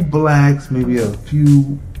few blacks, maybe a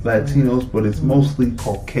few Latinos, but it's mostly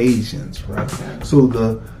Caucasians, right? So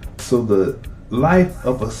the life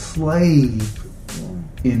of a slave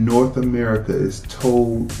in North America is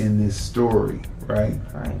told in this story, right?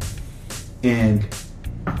 And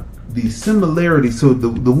the similarity, so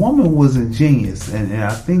the woman was ingenious, and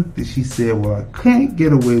I think that she said, well, I can't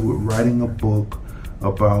get away with writing a book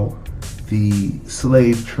about the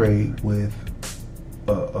slave trade with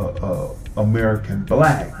American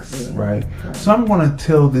blacks, right? So I'm going to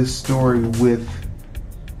tell this story with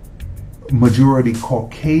majority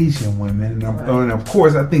Caucasian women, and of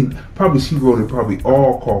course I think probably she wrote it probably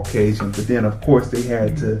all Caucasian, but then of course they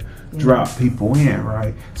had to drop people in,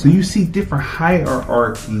 right? So you see different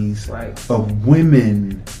hierarchies of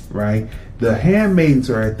women, right, the handmaidens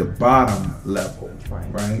are at the bottom level,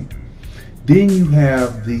 right? Then you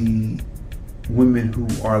have the women who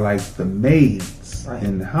are like the maids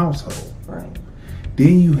in the household. Right.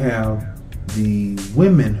 Then you have the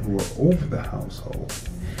women who are over the household.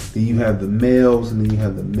 Then you have the males, and then you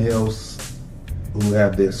have the males who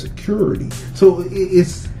have their security. So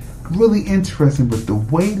it's really interesting, but the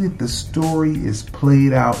way that the story is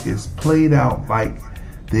played out like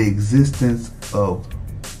the existence of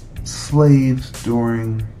slaves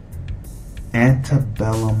during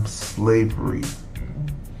antebellum slavery,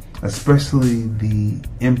 especially the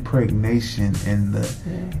impregnation and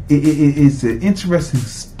it's an interesting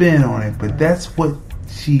spin on it, but that's what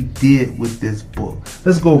she did with this book.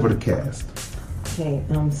 Let's go over the cast. Okay,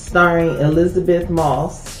 starring Elizabeth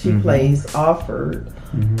Moss. She plays Offord.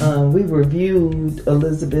 We reviewed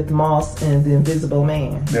Elizabeth Moss in The Invisible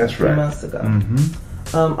Man. That's right. 2 months ago.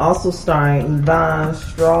 Also starring Yvonne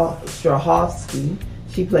Strahovski.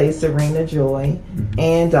 She plays Serena Joy.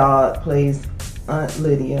 Ann Dodd plays Aunt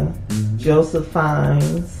Lydia. Joseph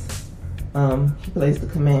Fiennes, he plays the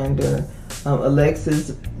commander.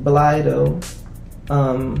 Alexis Blido,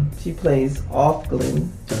 she plays Offglen.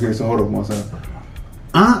 Okay, so hold on one second.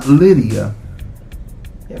 Aunt Lydia.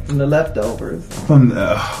 Yeah, from The Leftovers. From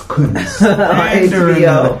the goodness.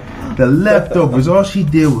 HBO. The Leftovers. All she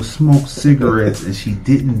did was smoke cigarettes, and she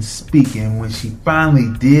didn't speak. And when she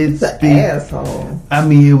finally did speak, asshole. I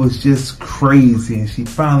mean, it was just crazy. And she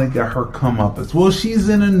finally got her comeuppance. Well, she's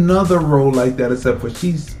in another role like that, except for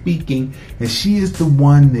she's speaking, and she is the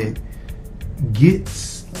one that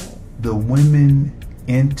gets the women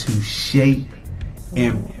into shape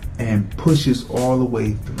and pushes all the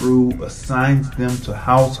way through, assigns them to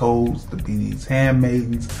households to be these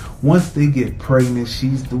handmaidens. Once they get pregnant,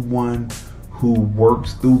 she's the one who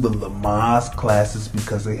works through the Lamaze classes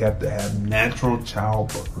because they have to have natural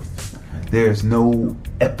childbirth. There's no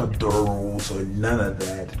epidurals or none of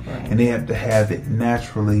that. And they have to have it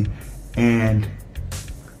naturally. And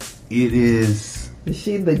it is... Is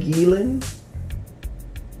she the Galen?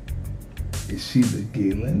 Is she the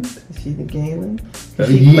Galen? Is she the Galen?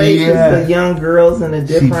 She places the young girls in the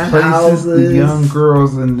different houses. She places the young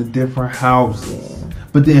girls in the different houses. Yeah.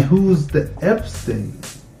 But then who's the Epstein?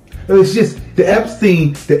 It's just the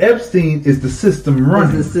Epstein. The Epstein is the system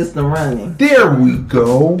running. It's the system running. There we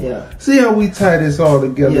go. Yeah. See how we tie this all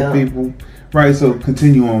together, people? Right, so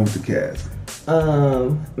continue on with the cast.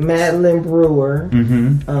 Madeline Brewer.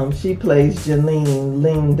 She plays Jeline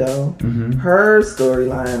Lindo. Her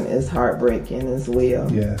storyline is heartbreaking as well.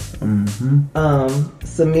 Yes.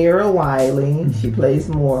 Samira Wiley. She plays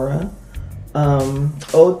Mora.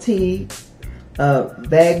 O.T.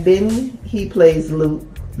 Bagbini. He plays Luke.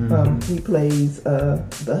 He plays the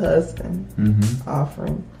husband,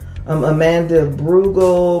 Offering. Amanda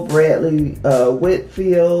Brugel, Bradley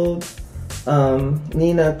Whitfield,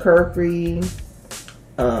 Nina Kirkry,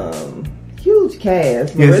 huge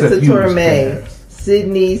cast. Marissa Torme,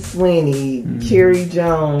 Sydney Sweeney, Cherry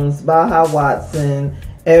Jones, Baha Watson,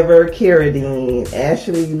 Ever Carradine,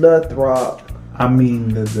 Ashley Luthrop. I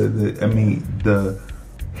mean the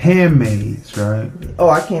handmaids, right? Oh,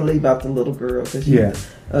 I can't leave out the little girl.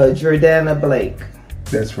 Jordana Blake.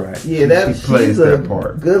 That's right. Yeah, she plays that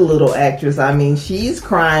part. Good little actress. I mean, she's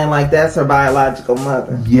crying like that's her biological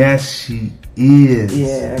mother. Yes, she is.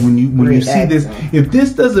 Yeah. When you see this, if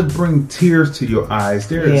this doesn't bring tears to your eyes,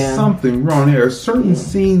 there is something wrong. There are certain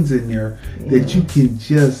scenes in there that you can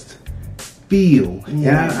just feel, and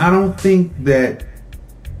I don't think that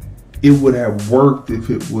it would have worked if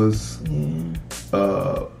it was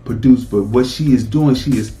produced. But what she is doing,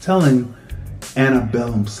 she is telling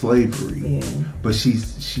antebellum slavery, but she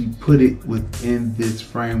put it within this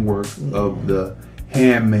framework of the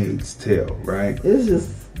Handmaid's Tale, right?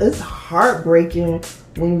 It's heartbreaking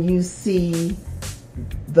when you see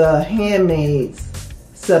the handmaids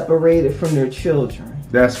separated from their children.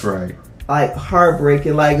 That's right. Like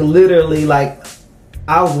heartbreaking, like literally, like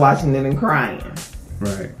I was watching it and crying.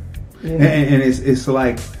 Right. And it's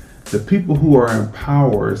like the people who are in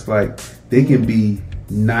power, it's like they can be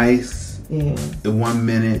nice in 1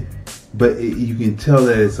 minute, but you can tell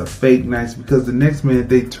that it's a fake nice because the next minute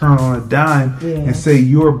they turn on a dime and say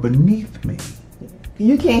you're beneath me.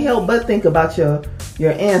 You can't help but think about your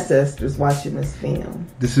ancestors watching this film.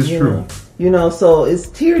 This is true. So it's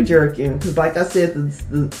tear jerking because, like I said,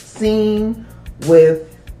 the scene with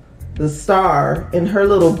the star and her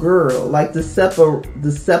little girl, like the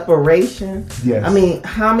separation. Yes. I mean,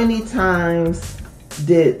 how many times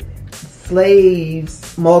did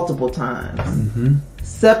slaves, multiple times,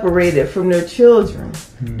 separated from their children,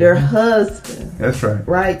 their husband? That's right.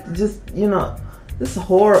 Right? Just, This is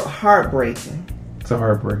heartbreaking. It's a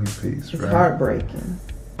heartbreaking piece, It's right? heartbreaking.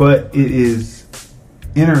 But it is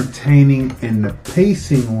entertaining, and the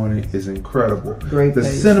pacing on it is incredible. Great The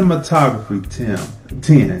pacing. cinematography,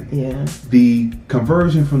 10. Yeah. The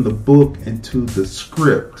conversion from the book into the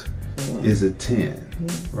script is a 10,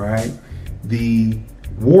 right? The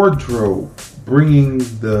wardrobe, bringing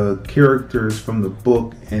the characters from the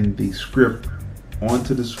book and the script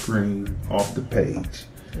onto the screen off the page,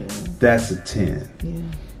 that's a 10.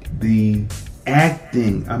 The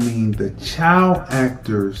acting, I mean, the child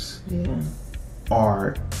actors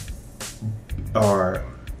are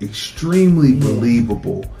extremely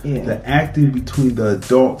believable. The acting between the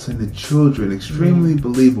adults and the children, extremely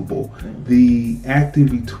believable. The acting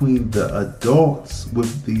between the adults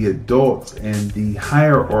with the adults and the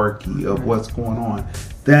hierarchy of what's going on,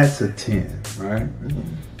 that's a 10, right?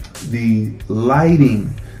 The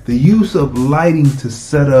lighting, the use of lighting to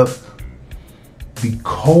set up the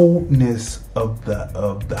coldness of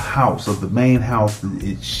the house, of the main house that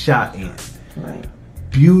it's shot in. Right.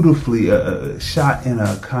 Beautifully shot in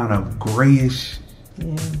a kind of grayish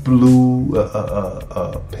blue,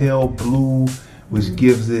 pale blue, which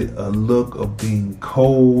gives it a look of being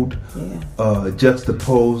cold,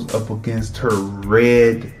 juxtaposed up against her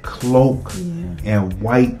red cloak and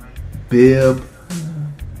white bib.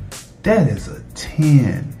 That is a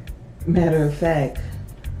 10. Matter of fact,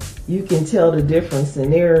 you can tell the difference,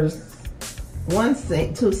 and there's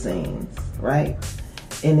two scenes, right?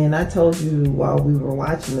 And then I told you while we were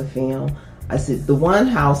watching the film, I said the one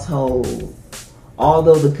household,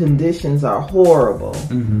 although the conditions are horrible,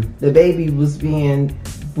 the baby was being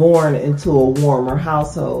born into a warmer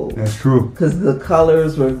household. That's true. Because the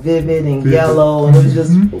colors were vivid and yellow, and it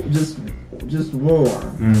was just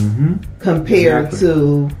warm compared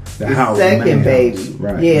to the second baby.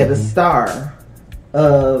 Right. Yeah, the star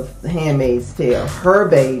of The Handmaid's Tale. Her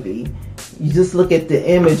baby, you just look at the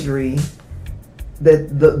imagery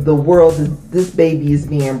that the world that this baby is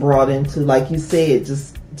being brought into, like you said,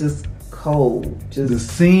 just cold. The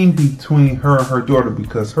scene between her and her daughter,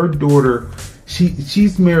 because her daughter,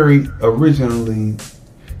 she's married originally.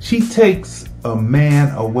 She takes a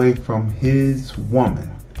man away from his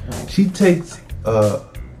woman. She takes a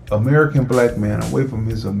American black man away from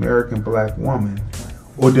his American black woman,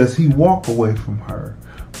 or does he walk away from her?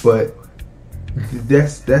 But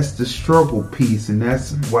that's the struggle piece, and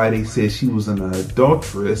that's why they said she was an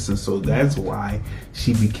adulteress, and so that's why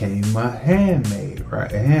she became a handmaid,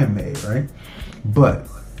 right? But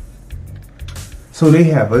so they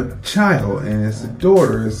have a child, and it's a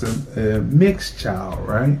daughter. It's a mixed child,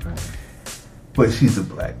 right? But she's a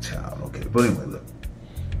black child, okay. But anyway, look,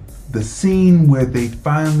 the scene where they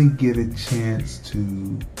finally get a chance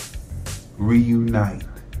to reunite.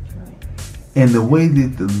 And the way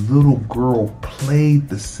that the little girl played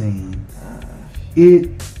the scene, it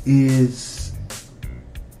is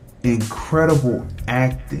incredible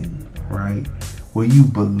acting, right? Where you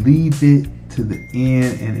believe it to the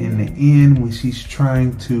end, and in the end, when she's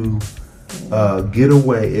trying to get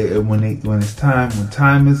away, when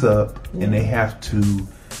time is up, and they have to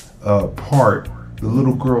part, the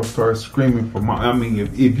little girl starts screaming for mom. I mean,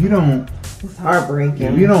 if you don't, it's heartbreaking.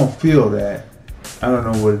 If you don't feel that, I don't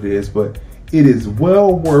know what it is, but it is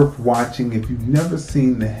well worth watching. If you've never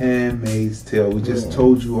seen The Handmaid's Tale, we just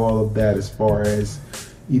told you all of that as far as,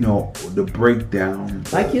 the breakdown.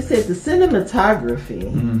 Like you said, the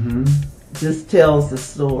cinematography just tells the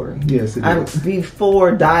story. Yes, it is.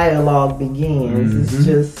 Before dialogue begins, it's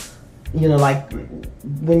just, like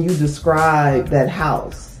when you describe that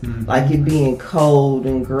house, like it being cold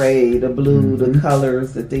and gray, the blue, the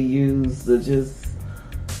colors that they use, it's just,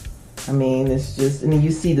 and then you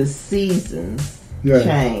see the seasons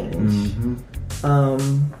change.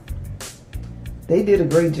 They did a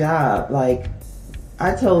great job. Like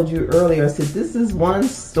I told you earlier, I said this is one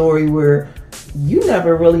story where you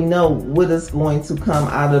never really know what is going to come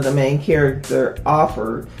out of the main character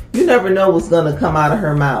offer. You never know what's going to come out of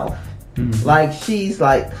her mouth. Like she's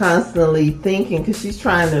like constantly thinking, because she's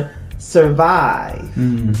trying to survive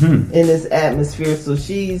in this atmosphere. So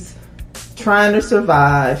she's trying to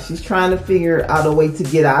survive. She's trying to figure out a way to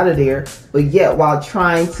get out of there, but yet while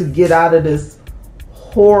trying to get out of this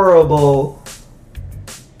horrible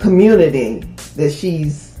community that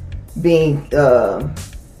she's being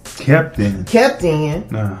kept in,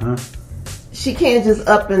 she can't just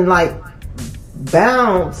up and like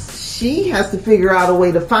bounce. She has to figure out a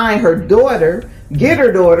way to find her daughter, get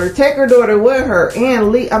her daughter, take her daughter with her,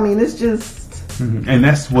 and leave. I mean, it's just. And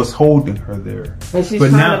that's what's holding her there. And she's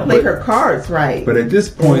trying to play her cards right. But at this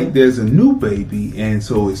point, there's a new baby, and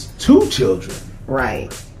so it's two children.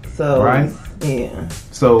 Right. So Yeah.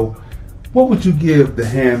 So, what would you give The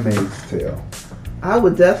Handmaid's Tale? I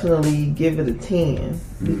would definitely give it a 10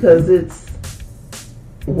 because it's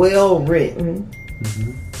well written.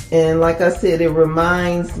 And like I said, it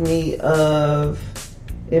reminds me of,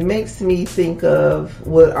 it makes me think of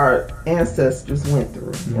what our ancestors went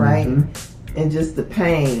through, right? And just the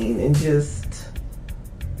pain and just,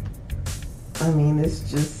 I mean,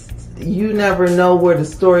 it's just, you never know where the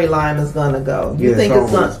storyline is going to go. You think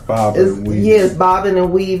it's going to, it's bobbing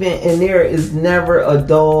and weaving, and there is never a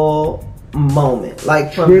dull moment.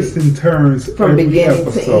 Like from twists and turns from beginning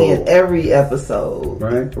episode. to end, every episode.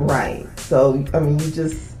 Right? Right. So, I mean, you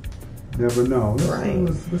just never know.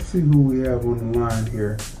 Let's see who we have on the line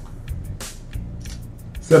here.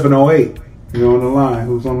 708. You're on the line.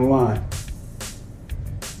 Who's on the line?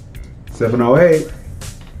 708.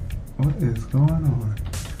 What is going on?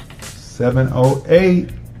 708.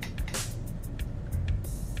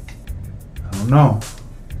 I don't know.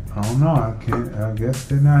 I can't. I guess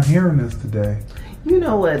they're not hearing us today. You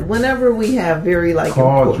know what? Whenever we have very like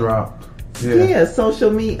call dropped. Yeah,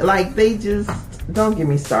 social media, like they just don't get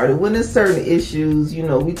me started. When there's certain issues, you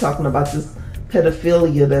know, we talking about this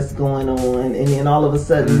pedophilia that's going on, and then all of a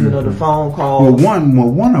sudden, you know, the phone call. Well,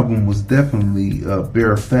 one of them was definitely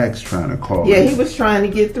Bare Facts trying to call. Yeah, he was trying to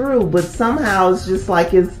get through, but somehow it's just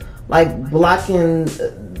like it's like blocking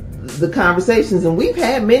the conversations, and we've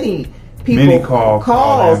had many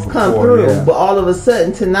calls come through, but all of a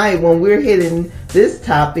sudden tonight when we're hitting this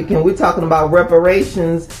topic and we're talking about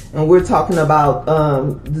reparations and we're talking about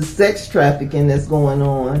the sex trafficking that's going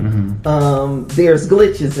on, there's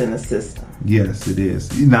glitches in the system. Yes, it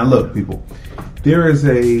is. Now look, people, there is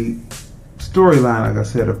a storyline, like I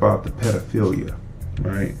said, about the pedophilia,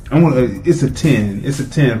 right? It's a 10. It's a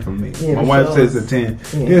 10 for me. My wife says a 10.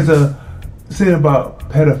 There's a scene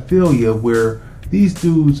about pedophilia where these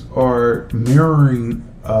dudes are marry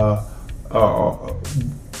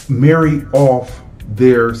off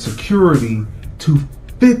their security to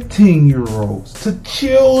 15-year-olds, to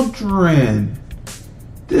children.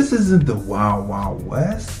 This isn't the Wild Wild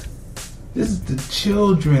West. This is the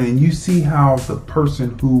children, and you see how the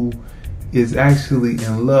person who is actually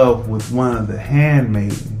in love with one of the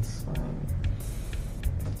handmaidens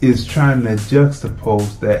is trying to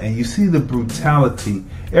juxtapose that, and you see the brutality.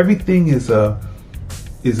 Everything is a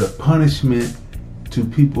punishment to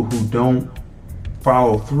people who don't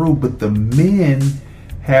follow through, but the men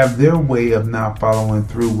have their way of not following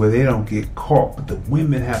through where they don't get caught, but the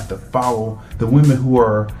women have to follow. The women who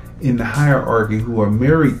are in the hierarchy, who are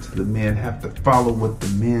married to the men, have to follow what the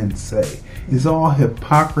men say. It's all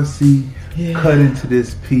hypocrisy cut into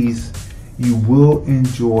this piece. You will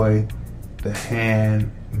enjoy The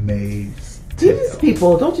Handmaid's Tale. These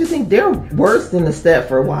people, don't you think they're worse than the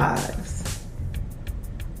Stepford Wives?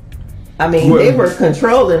 I mean, they were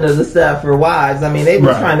controlling of the Stepford Wives. I mean, they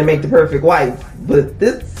were trying to make the perfect wife, but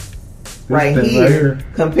this right here,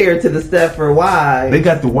 compared to the Stepford Wives, they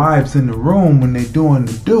got the wives in the room when they're doing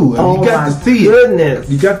the do. I mean, you got to see it.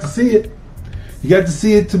 You got to see it. You got to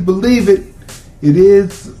see it to believe it. It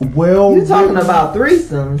is well. You're talking about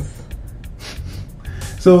threesomes.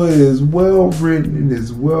 So it is well written. It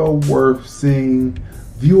is well worth seeing.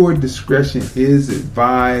 Viewer discretion is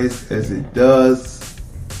advised, as it does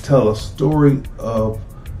tell a story of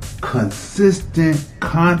consistent,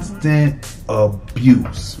 constant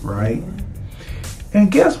abuse, right?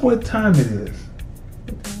 And guess what time it is?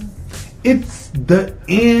 It's the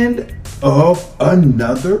end of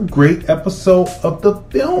another great episode of the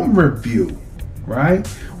Film Review, right?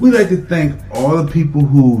 We'd like to thank all the people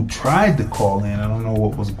who tried to call in. I don't know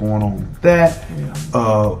what was going on with that.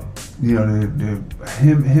 You know, they're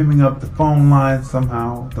hemming up the phone line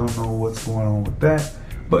somehow. Don't know what's going on with that,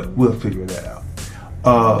 but we'll figure that out.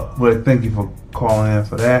 But thank you for calling in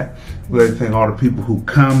for that. We'd like to thank all the people who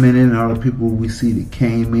commented and all the people we see that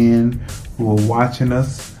came in who are watching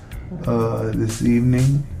us this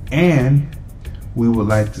evening. And we would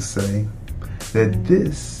like to say that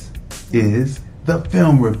this is the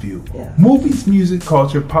Film Review. Movies, music,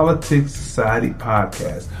 culture, politics, society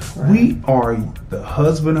podcast. We are the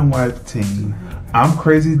husband and wife team. I'm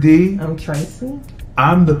Crazy D. I'm Tracey.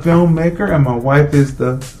 I'm the filmmaker, and my wife is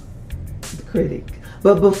the critic.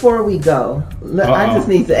 But before we go, I just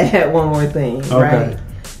need to add one more thing, right?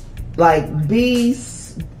 Like, be,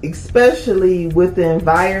 especially with the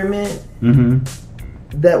environment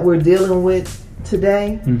that we're dealing with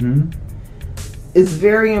today, it's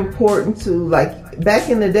very important to, like, back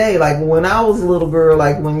in the day, like when I was a little girl,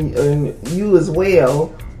 like when you as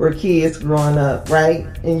well were kids growing up, right?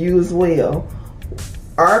 And you as well,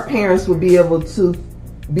 our parents would be able to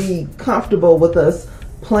be comfortable with us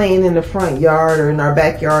playing in the front yard or in our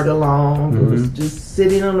backyard alone, or just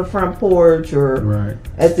sitting on the front porch, or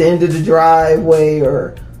at the end of the driveway.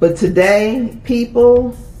 But today,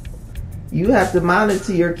 people, you have to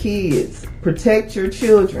monitor your kids, protect your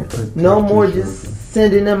children. No more just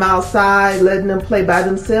sending them outside, letting them play by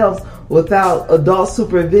themselves without adult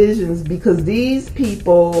supervisions, because these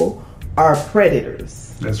people are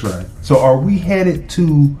predators. That's right. So are we headed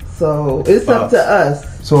to... So it's up to us.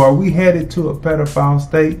 So are we headed to a pedophile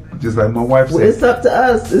state? Just like my wife said. Well, it's up to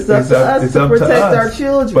us. It's up to us to protect our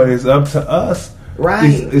children. But it's up to us.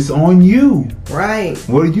 Right. It's on you. Right.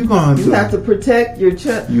 What are you going to do? You have to protect your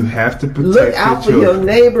child. You have to protect look out for your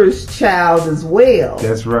neighbor's child as well.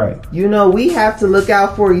 That's right. You know, we have to look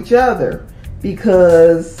out for each other,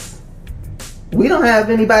 because we don't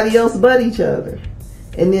have anybody else but each other.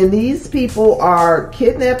 And then these people are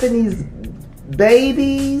kidnapping these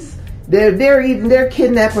babies. They're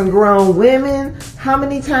kidnapping grown women. How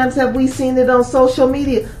many times have we seen it on social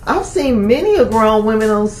media? I've seen many of grown women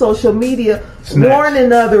on social media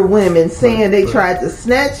warning other women, saying they tried to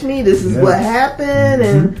snatch me. This is what happened.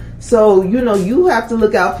 And so, you know, you have to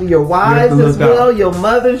look out for your wives as well, your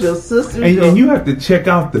mothers, your sisters. And you have to check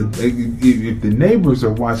out if the neighbors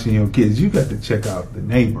are watching your kids, you got to check out the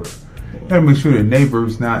neighbor. You got to make sure the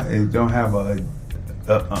neighbors don't have a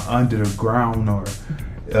under the ground or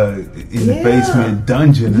in the basement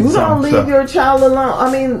dungeon. You don't leave your child alone. I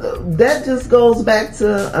mean, that just goes back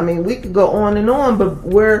to, I mean, we could go on and on, but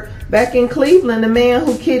we're back in Cleveland, the man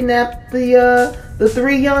who kidnapped the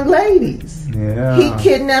 3 young ladies. Yeah. He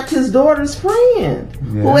kidnapped his daughter's friend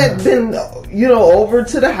who had been, you know, over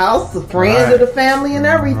to the house, the friends of the family and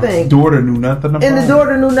everything. Daughter knew nothing about it. And the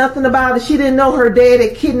daughter knew nothing about it. She didn't know her dad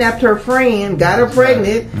had kidnapped her friend, got her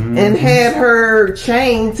pregnant, and had her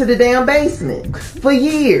chained to the damn basement for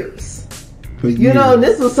years. You know, and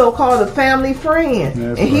this was so-called a family friend.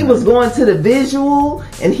 And he was going to the visual,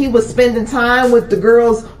 and he was spending time with the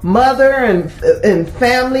girl's mother and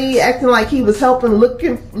family, acting like he was helping look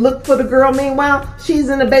for the girl. Meanwhile, she's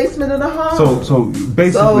in the basement of the home. So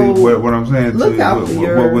basically, what I'm saying to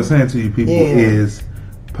you, what we're saying to you people is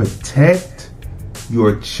protect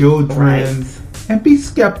your children. And be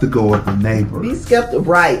skeptical of the neighbor. Be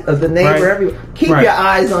skeptical, of the neighbor. Keep your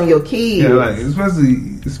eyes on your kids. Yeah, like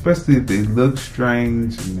especially if they look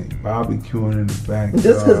strange and they barbecuing in the back.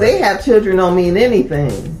 Just because they have children don't mean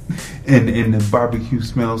anything. And the barbecue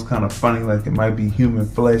smells kind of funny, like it might be human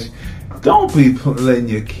flesh. Don't be letting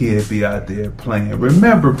your kid be out there playing.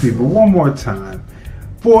 Remember, people, one more time,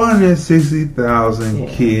 460,000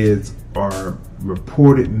 kids are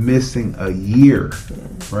reported missing a year,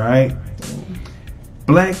 right?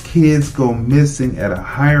 Black kids go missing at a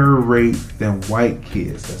higher rate than white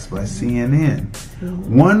kids. That's by CNN.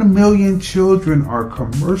 1 million children are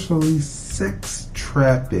commercially sex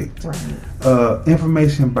trafficked.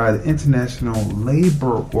 Information by the International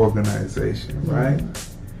Labor Organization, right?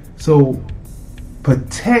 So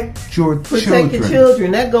protect your children. Protect your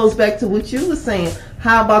children. That goes back to what you were saying.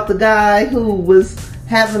 How about the guy who was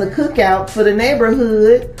having a cookout for the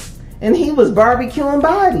neighborhood and he was barbecuing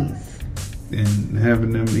bodies? And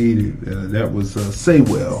having them eat it. That was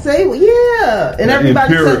Saywell. Yeah. And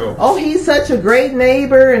everybody Imperial. said, oh, he's such a great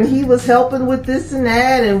neighbor and he was helping with this and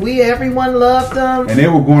that and everyone loved him. And they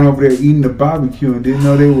were going over there eating the barbecue and didn't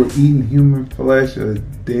know they were eating human flesh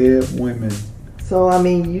of dead women. So, I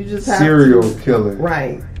mean, you just have serial killer.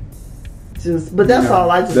 Right. But that's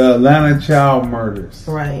all I just... The Atlanta child murders.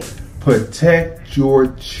 Right. Protect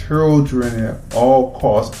your children at all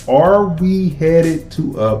costs. Are we headed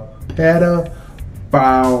to a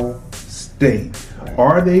pedophile state?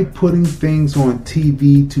 Are they putting things on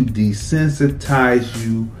TV to desensitize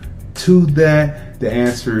you to that? The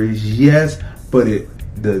answer is yes, but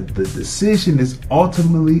the decision is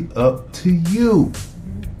ultimately up to you.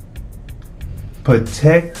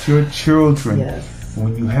 Protect your children. Yes.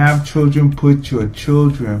 When you have children, put your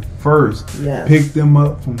children first. Yes. Pick them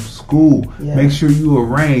up from school. Yes. Make sure you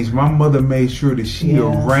arrange. My mother made sure that she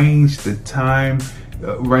arranged the time,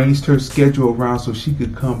 arranged her schedule around so she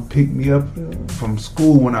could come pick me up from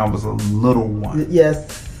school when I was a little one.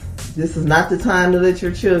 Yes. This is not the time to let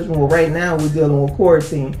your children, well, right now we're dealing with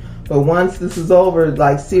quarantine, but once this is over,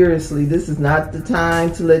 like seriously, this is not the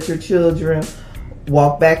time to let your children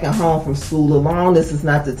walk back and home from school alone. This is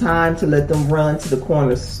not the time to let them run to the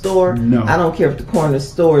corner store. No. I don't care if the corner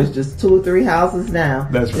store is just 2 or 3 houses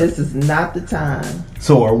down. That's right. This is not the time.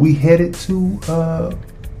 So are we headed to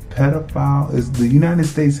pedophile? Is the United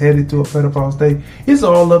States headed to a pedophile state? It's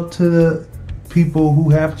all up to the people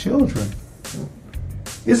who have children.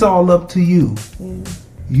 It's all up to you.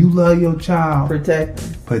 You love your child. Protect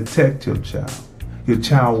them. Protect your child. your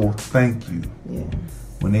child will thank you. Yeah.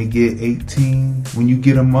 When they get 18, when you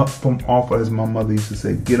get them up from off, as my mother used to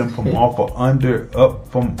say, get them from off of under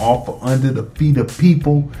the feet of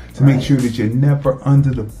people to make sure that you're never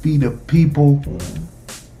under the feet of people. Yeah.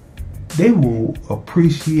 They will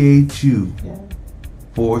appreciate you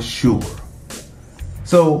for sure.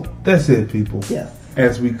 So that's it, people. Yes.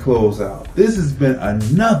 As we close out, this has been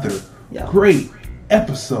another great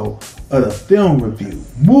episode of the Film Review,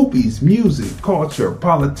 Movies, Music, Culture,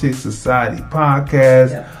 Politics, Society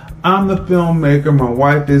podcast. I'm the filmmaker. My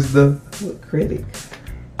wife is the critic.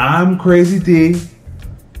 I'm Crazy D.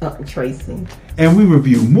 Tracey. And we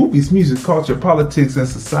review movies, music, culture, politics, and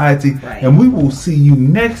society. And we will see you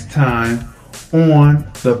next time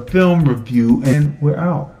on the Film Review. And we're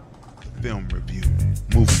out. Film Review,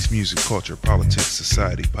 Movies, Music, Culture, Politics,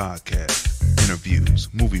 Society podcast. Interviews,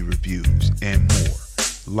 movie reviews, and more.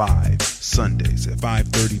 Live Sundays at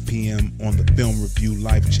 5:30 p.m. on the Film Review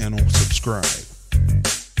Live channel. Subscribe.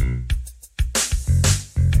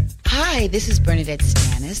 Hi, this is Bernadette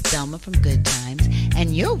Stannis, Thelma from Good Times,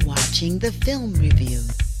 and you're watching the Film Review.